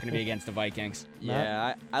against the Vikings.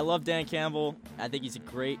 Yeah, I love Dan Campbell. I think he's a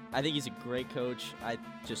great coach. I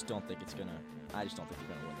just don't think they're going to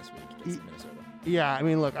win this week against Minnesota. Yeah, I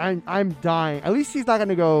mean, look, I'm dying. At least he's not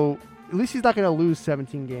going to lose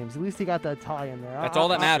 17 games. At least he got that tie in there. That's all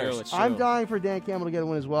that matters. I'm dying for Dan Campbell to get a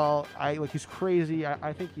win as well. He's crazy.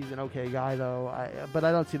 I think he's an okay guy, though. But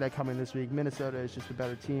I don't see that coming this week. Minnesota is just a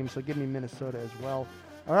better team, so give me Minnesota as well.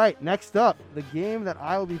 All right, next up, the game that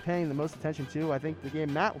I will be paying the most attention to. I think the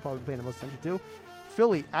game Matt will probably be paying the most attention to.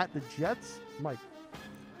 Philly at the Jets. Mike.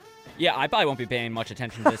 Yeah, I probably won't be paying much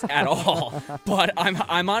attention to this at all. But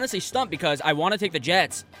I'm honestly stumped because I want to take the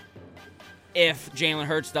Jets if Jalen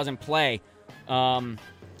Hurts doesn't play. I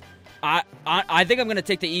think I'm going to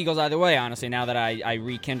take the Eagles either way, honestly, now that I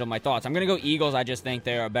rekindle my thoughts. I'm going to go Eagles. I just think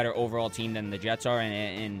they're a better overall team than the Jets are.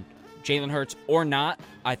 And Jalen Hurts or not,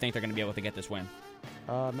 I think they're going to be able to get this win.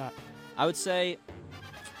 Matt. I would say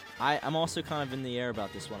I'm also kind of in the air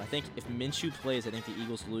about this one. I think if Minshew plays, I think the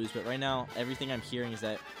Eagles lose. But right now, everything I'm hearing is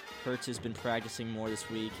that Hurts has been practicing more this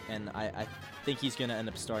week, and I think he's going to end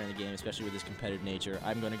up starting the game, especially with his competitive nature.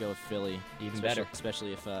 I'm going to go with Philly, better,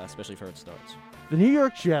 especially if Hurts starts. The New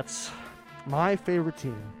York Jets, my favorite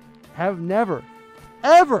team, have never,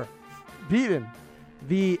 ever beaten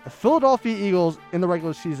the Philadelphia Eagles in the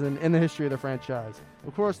regular season in the history of the franchise.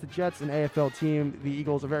 Of course, the Jets, an AFL team, the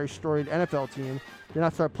Eagles, a very storied NFL team, did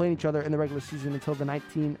not start playing each other in the regular season until the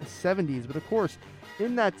 1970s. But of course,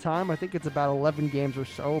 in that time, I think it's about 11 games or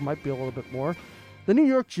so, might be a little bit more, the New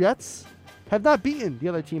York Jets have not beaten the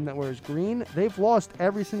other team that wears green. They've lost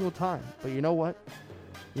every single time. But you know what?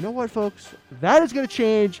 You know what, folks? That is going to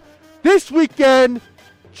change this weekend.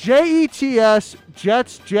 Jets,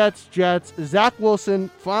 Jets. Zach Wilson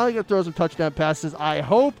finally going to throw some touchdown passes. I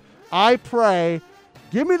hope, I pray.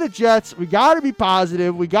 Give me the Jets. We got to be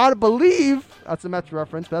positive. We got to believe. That's a Mets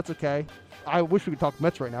reference, but that's okay. I wish we could talk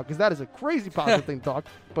Mets right now because that is a crazy positive thing to talk,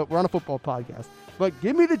 but we're on a football podcast. But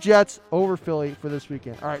give me the Jets over Philly for this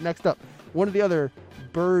weekend. All right, next up, one of the other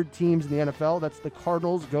bird teams in the NFL. That's the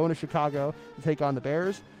Cardinals going to Chicago to take on the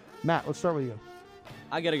Bears. Matt, let's start with you.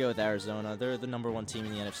 I got to go with Arizona. They're the number one team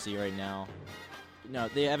in the NFC right now. No,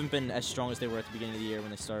 they haven't been as strong as they were at the beginning of the year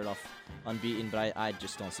when they started off unbeaten, but I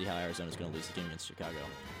just don't see how Arizona's going to lose the game against Chicago.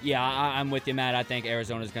 Yeah, I'm with you, Matt. I think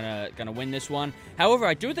Arizona's gonna win this one. However,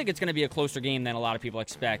 I do think it's going to be a closer game than a lot of people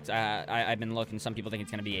expect. I've been looking. Some people think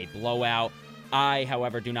it's going to be a blowout. I,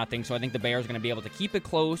 however, do not think so. I think the Bears are going to be able to keep it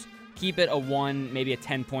close, keep it a 1, maybe a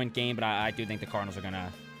 10-point game, but I do think the Cardinals are going to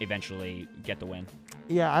eventually get the win.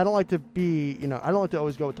 Yeah, I don't like to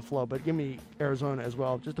always go with the flow, but give me Arizona as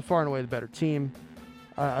well. Just the far and away the better team.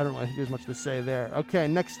 I don't really think there's much to say there. Okay,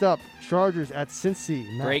 next up, Chargers at Cincy.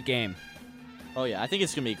 Matt. Great game. Oh, yeah, I think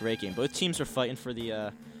it's going to be a great game. Both teams are fighting for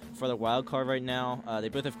the wild card right now. They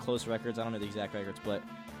both have close records. I don't know the exact records, but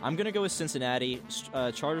I'm going to go with Cincinnati.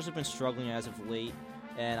 Chargers have been struggling as of late,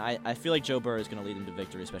 and I feel like Joe Burrow is going to lead them to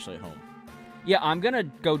victory, especially at home. Yeah, I'm going to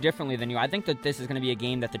go differently than you. I think that this is going to be a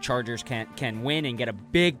game that the Chargers can win and get a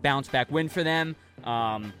big bounce-back win for them.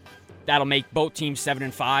 That'll make both teams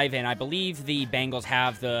 7-5, and I believe the Bengals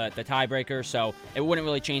have the tiebreaker, so it wouldn't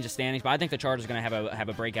really change the standings. But I think the Chargers are going to have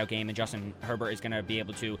a breakout game, and Justin Herbert is going to be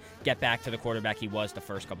able to get back to the quarterback he was the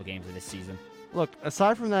first couple games of this season. Look,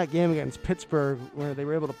 aside from that game against Pittsburgh, where they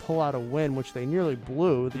were able to pull out a win, which they nearly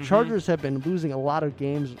blew, the Chargers have been losing a lot of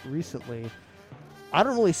games recently.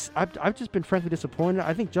 I've just been frankly disappointed.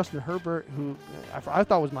 I think Justin Herbert, who I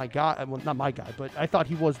thought was my guy, well, not my guy, but I thought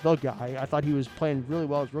he was the guy. I thought he was playing really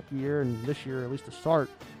well his rookie year and this year, at least to start.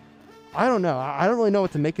 I don't know. I don't really know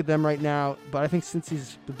what to make of them right now, but I think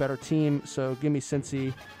Cincy's the better team, so give me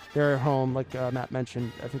Cincy. They're at home, like Matt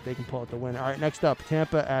mentioned. I think they can pull out the win. All right, next up,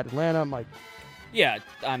 Tampa at Atlanta. Mike. Yeah,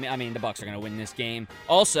 I mean the Bucs are going to win this game.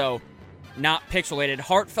 Also, not pixelated,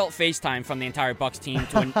 heartfelt FaceTime from the entire Bucks team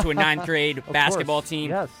to a 9th grade basketball team.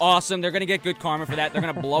 Yes. Awesome. They're going to get good karma for that. They're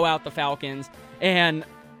going to blow out the Falcons. And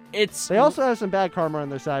they also have some bad karma on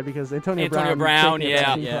their side because Antonio Brown,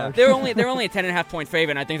 yeah. They're only a 10.5 point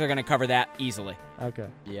favorite, and I think they're going to cover that easily. Okay.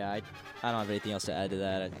 Yeah, I don't have anything else to add to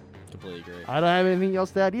that. I completely agree. I don't have anything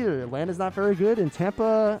else to add either. Atlanta's not very good, and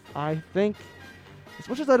Tampa, I think, as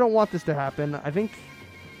much as I don't want this to happen, I think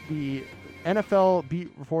the NFL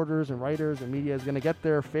beat reporters and writers and media is going to get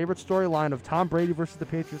their favorite storyline of Tom Brady versus the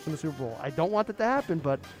Patriots in the Super Bowl. I don't want that to happen,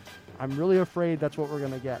 but I'm really afraid that's what we're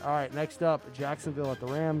going to get. All right, next up, Jacksonville at the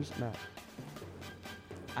Rams. Matt.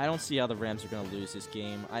 I don't see how the Rams are going to lose this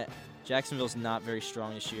game. Jacksonville's not very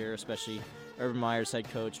strong this year, especially Urban Meyer's head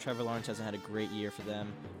coach. Trevor Lawrence hasn't had a great year for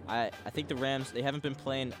them. I think the Rams, they haven't been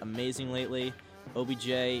playing amazing lately. OBJ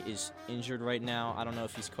is injured right now. I don't know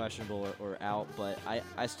if he's questionable or out, but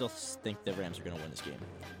I still think the Rams are going to win this game.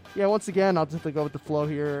 Yeah, once again, I'll just go with the flow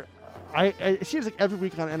here. It seems like every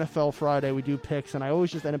week on NFL Friday we do picks, and I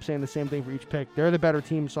always just end up saying the same thing for each pick. They're the better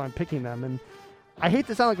team, so I'm picking them. And I hate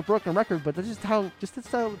to sound like a broken record, but that's just how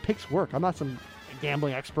picks work. I'm not some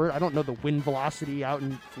gambling expert. I don't know the wind velocity out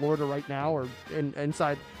in Florida right now or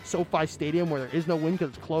inside SoFi Stadium where there is no wind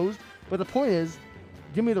because it's closed. But the point is,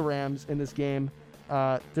 give me the Rams in this game.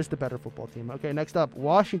 Just the better football team. Okay, next up,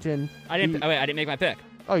 Washington. I didn't make my pick.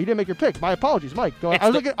 Oh, you didn't make your pick. My apologies, Mike. Go ahead.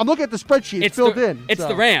 I'm looking at the spreadsheet. It's filled in. It's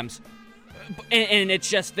the Rams. And it's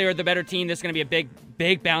just they're the better team. This is going to be a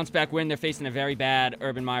big bounce-back win. They're facing a very bad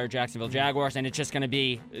Urban Meyer Jacksonville Jaguars, and it's just going to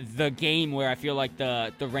be the game where I feel like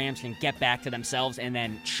the Rams can get back to themselves and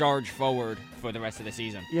then charge forward for the rest of the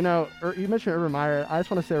season. You know, you mentioned Urban Meyer. I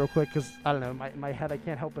just want to say real quick because, I don't know, my head, I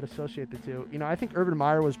can't help but associate the two. You know, I think Urban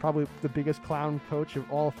Meyer was probably the biggest clown coach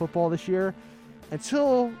of all of football this year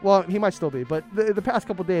until, well, he might still be, but the past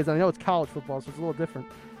couple of days, I know it's college football, so it's a little different.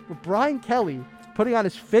 But Brian Kelly putting on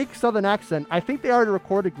his fake Southern accent. I think they already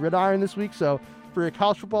recorded Gridiron this week, so for your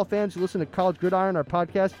college football fans who listen to College Gridiron, our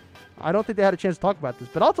podcast, I don't think they had a chance to talk about this,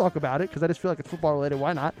 but I'll talk about it because I just feel like it's football related.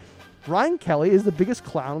 Why not? Brian Kelly is the biggest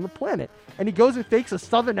clown on the planet, and he goes and fakes a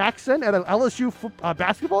Southern accent at an LSU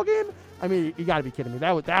basketball game? I mean, you got to be kidding me.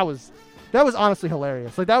 That was honestly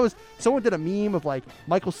hilarious. Like, that was, someone did a meme of like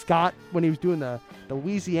Michael Scott when he was doing the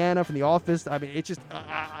Louisiana from The Office. I mean, it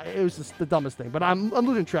was just the dumbest thing. But I'm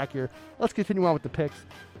losing track here. Let's continue on with the picks.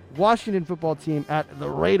 Washington football team at the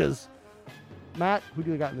Raiders. Matt, who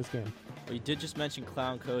do you got in this game? Well, you did just mention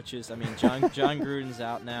clown coaches. I mean, John Gruden's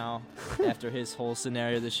out now after his whole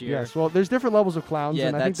scenario this year. Yes, well, there's different levels of clowns,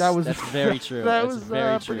 and I think that's very true. That's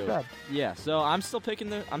very true. Pretty bad. Yeah, so I'm still picking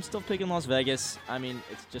Las Vegas. I mean,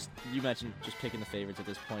 it's just, you mentioned just picking the favorites at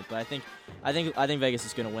this point, but I think Vegas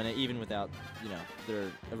is going to win it even without, their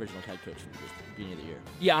original head coach from the beginning of the year.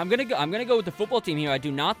 Yeah, I'm gonna go with the football team here. I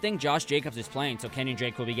do not think Josh Jacobs is playing, so Kenyon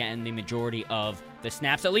Drake will be getting the majority of the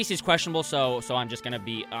snaps. At least he's questionable, so I'm just gonna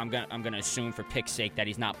assume for pick's sake that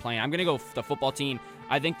he's not playing. I'm gonna go with the football team.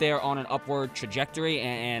 I think they're on an upward trajectory,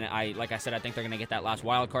 and like I said, I think they're gonna get that last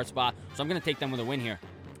wild card spot. So I'm gonna take them with a win here.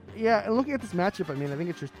 Yeah, and looking at this matchup, I mean, I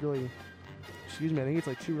think it's just really, I think it's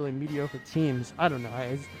like two really mediocre teams. I don't know.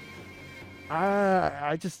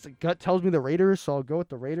 I just, gut tells me the Raiders, so I'll go with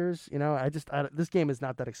the Raiders. This game is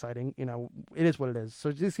not that exciting. It is what it is.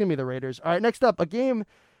 So just give me the Raiders. All right, next up, a game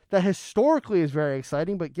that historically is very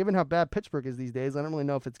exciting, but given how bad Pittsburgh is these days, I don't really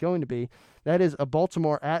know if it's going to be. That is a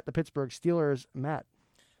Baltimore at the Pittsburgh Steelers. Matt.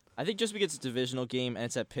 I think just because it's a divisional game and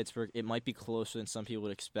it's at Pittsburgh, it might be closer than some people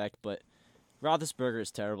would expect, but Roethlisberger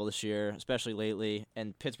is terrible this year, especially lately,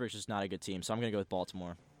 and Pittsburgh's just not a good team, so I'm going to go with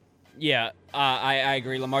Baltimore. Yeah, I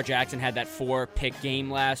agree. Lamar Jackson had that 4-pick game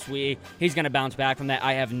last week. He's going to bounce back from that.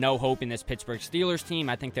 I have no hope in this Pittsburgh Steelers team.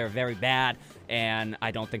 I think they're very bad, and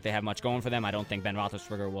I don't think they have much going for them. I don't think Ben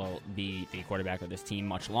Roethlisberger will be the quarterback of this team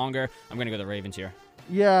much longer. I'm going to go the Ravens here.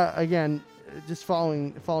 Yeah, again, just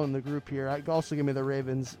following the group here, I also give me the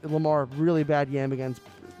Ravens. Lamar, really bad game against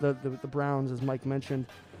the Browns, as Mike mentioned.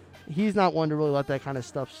 He's not one to really let that kind of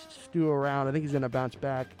stuff stew around. I think he's going to bounce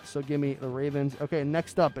back. So give me the Ravens. Okay,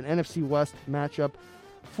 next up, an NFC West matchup.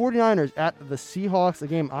 49ers at the Seahawks. A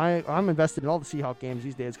game I'm invested in all the Seahawks games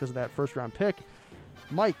these days because of that first-round pick.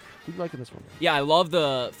 Mike, who do you like in this one? Yeah, I love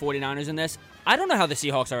the 49ers in this. I don't know how the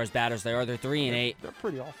Seahawks are as bad as they are. They're 3-8. They're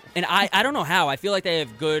pretty awful. And I don't know how. I feel like they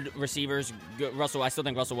have good receivers. I still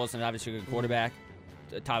think Russell Wilson is obviously a good quarterback.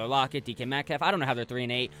 Tyler Lockett, DK Metcalf. I don't know how they're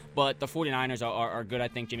 3-8, but the 49ers are good. I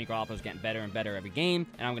think Jimmy Garoppolo's getting better and better every game,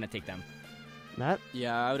 and I'm going to take them. Matt?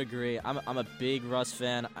 Yeah, I would agree. I'm a big Russ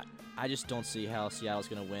fan. I just don't see how Seattle's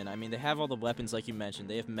going to win. I mean, they have all the weapons like you mentioned.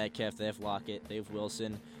 They have Metcalf, they have Lockett, they have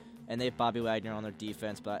Wilson, and they have Bobby Wagner on their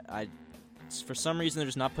defense, but for some reason they're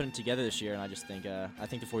just not putting it together this year, and I just think the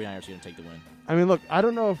 49ers are going to take the win. I mean, look, I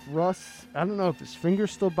don't know if his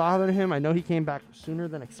finger's still bothering him. I know he came back sooner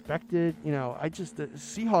than expected. The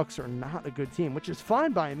Seahawks are not a good team, which is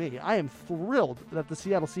fine by me. I am thrilled that the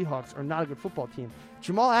Seattle Seahawks are not a good football team.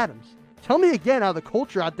 Jamal Adams, tell me again how the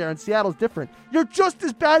culture out there in Seattle is different. You're just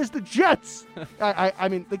as bad as the Jets. I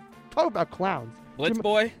mean, talk about clowns. Blitz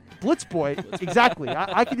boy? Blitz boy, exactly.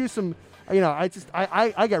 I could do some,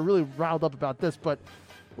 I got really riled up about this, but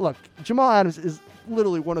look, Jamal Adams is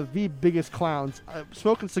literally one of the biggest clowns,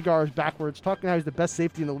 smoking cigars backwards, talking how he's the best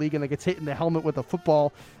safety in the league and gets hit in the helmet with a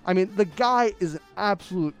football. I mean, the guy is an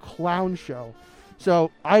absolute clown show.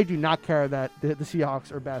 So I do not care that the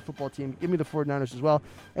Seahawks are a bad football team. Give me the 49ers as well.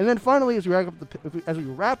 And then finally, as we wrap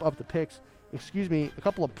up the picks, a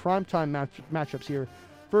couple of primetime matchups here.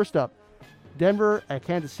 First up, Denver at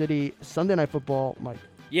Kansas City, Sunday Night Football. Mike.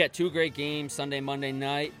 Yeah, 2 great games, Sunday, Monday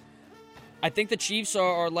night. I think the Chiefs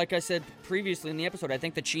are, like I said previously in the episode, I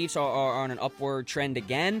think the Chiefs are on an upward trend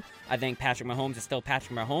again. I think Patrick Mahomes is still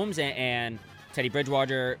Patrick Mahomes, and Teddy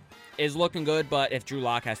Bridgewater is looking good, but if Drew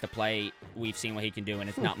Lock has to play, we've seen what he can do, and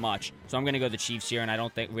it's not much. So I'm going to go the Chiefs here, and I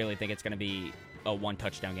don't really think it's going to be a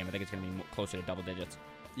 1-touchdown game. I think it's going to be closer to double digits.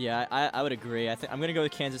 Yeah, I would agree. I'm going to go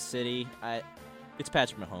with Kansas City. It's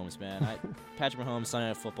Patrick Mahomes, man. Patrick Mahomes, Sunday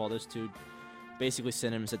Night Football, those two basically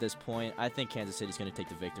synonyms at this point. I think Kansas City's going to take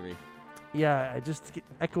the victory. Yeah, just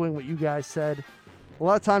echoing what you guys said. A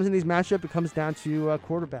lot of times in these matchups, it comes down to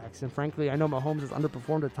quarterbacks. And frankly, I know Mahomes has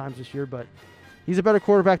underperformed at times this year, but he's a better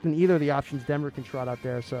quarterback than either of the options Denver can trot out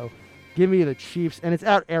there. So give me the Chiefs. And it's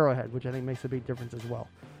at Arrowhead, which I think makes a big difference as well.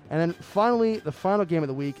 And then finally, the final game of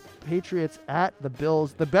the week, Patriots at the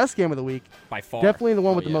Bills. The best game of the week. By far. Definitely the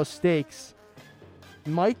one with the most stakes.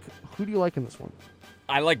 Mike, who do you like in this one?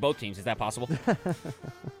 I like both teams. Is that possible?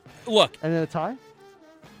 Look. And then a tie?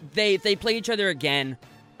 They play each other again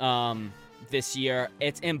this year.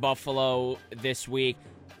 It's in Buffalo this week.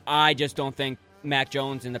 I just don't think Mac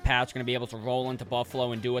Jones and the Pats are going to be able to roll into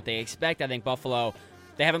Buffalo and do what they expect. I think Buffalo,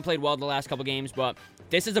 they haven't played well the last couple games, but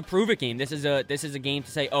this is a prove-it game. This is a game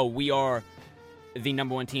to say, oh, we are the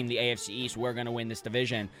number one team, the AFC East. We're going to win this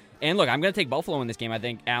division. And look, I'm going to take Buffalo in this game. I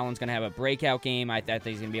think Allen's going to have a breakout game. I think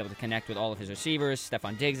he's going to be able to connect with all of his receivers.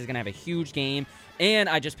 Stephon Diggs is going to have a huge game. And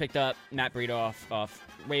I just picked up Matt Breida off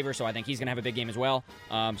waiver, so I think he's going to have a big game as well.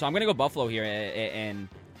 So I'm going to go Buffalo here in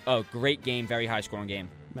a great game, very high-scoring game.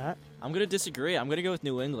 Matt? I'm going to disagree. I'm going to go with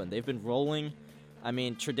New England. They've been rolling. I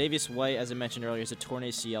mean, Tre'Davious White, as I mentioned earlier, is a torn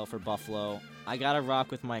ACL for Buffalo. I got to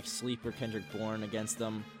rock with my sleeper Kendrick Bourne against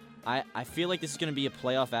them. I feel like this is going to be a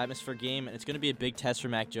playoff atmosphere game, and it's going to be a big test for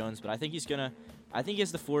Mac Jones, but I think he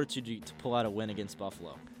has the fortitude to pull out a win against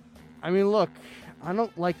Buffalo. I mean, look, I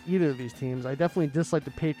don't like either of these teams. I definitely dislike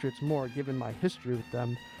the Patriots more, given my history with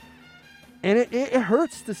them. And it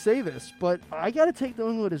hurts to say this, but I got to take New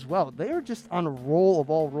England as well. They are just on a roll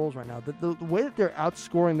of all rolls right now. The way that they're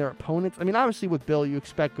outscoring their opponents, I mean, obviously with Bill, you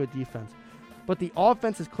expect good defense. But the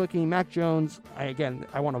offense is clicking. Mac Jones, I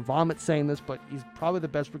want to vomit saying this, but he's probably the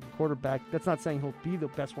best rookie quarterback. That's not saying he'll be the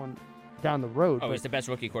best one down the road. Oh, but he's the best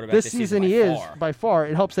rookie quarterback this season. He is by far.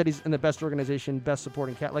 It helps that he's in the best organization, best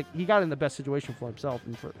supporting cast. Like, he got in the best situation for himself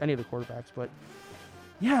and for any of the quarterbacks. But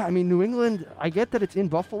yeah, I mean, New England, I get that it's in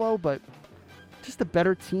Buffalo, but just a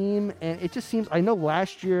better team. And it just seems, I know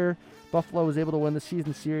last year Buffalo was able to win the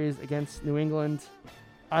season series against New England.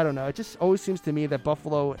 I don't know. It just always seems to me that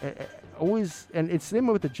Buffalo always, and it's the same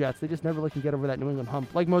with the Jets, they just never can get over that New England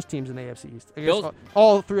hump, like most teams in the AFC East.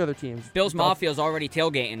 All three other teams. Bills Mafia's already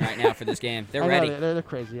tailgating right now for this game. They're ready. They're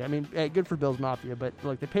crazy. I mean, good for Bills Mafia, but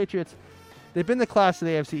look, the Patriots, they've been the class of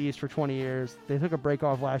the AFC East for 20 years. They took a break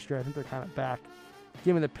off last year. I think they're kind of back.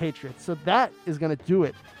 Give me the Patriots. So that is going to do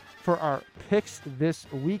it for our picks this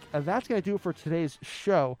week. And that's going to do it for today's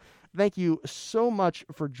show. Thank you so much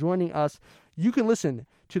for joining us. You can listen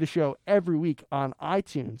to the show every week on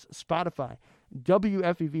iTunes, Spotify,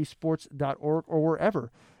 WFEVsports.org, or wherever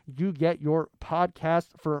you get your podcast.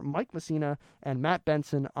 For Mike Messina and Matt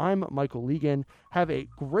Benson, I'm Michael Legan. Have a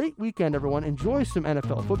great weekend, everyone. Enjoy some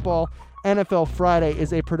NFL football. NFL Friday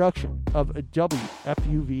is a production of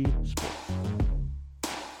WFUV Sports.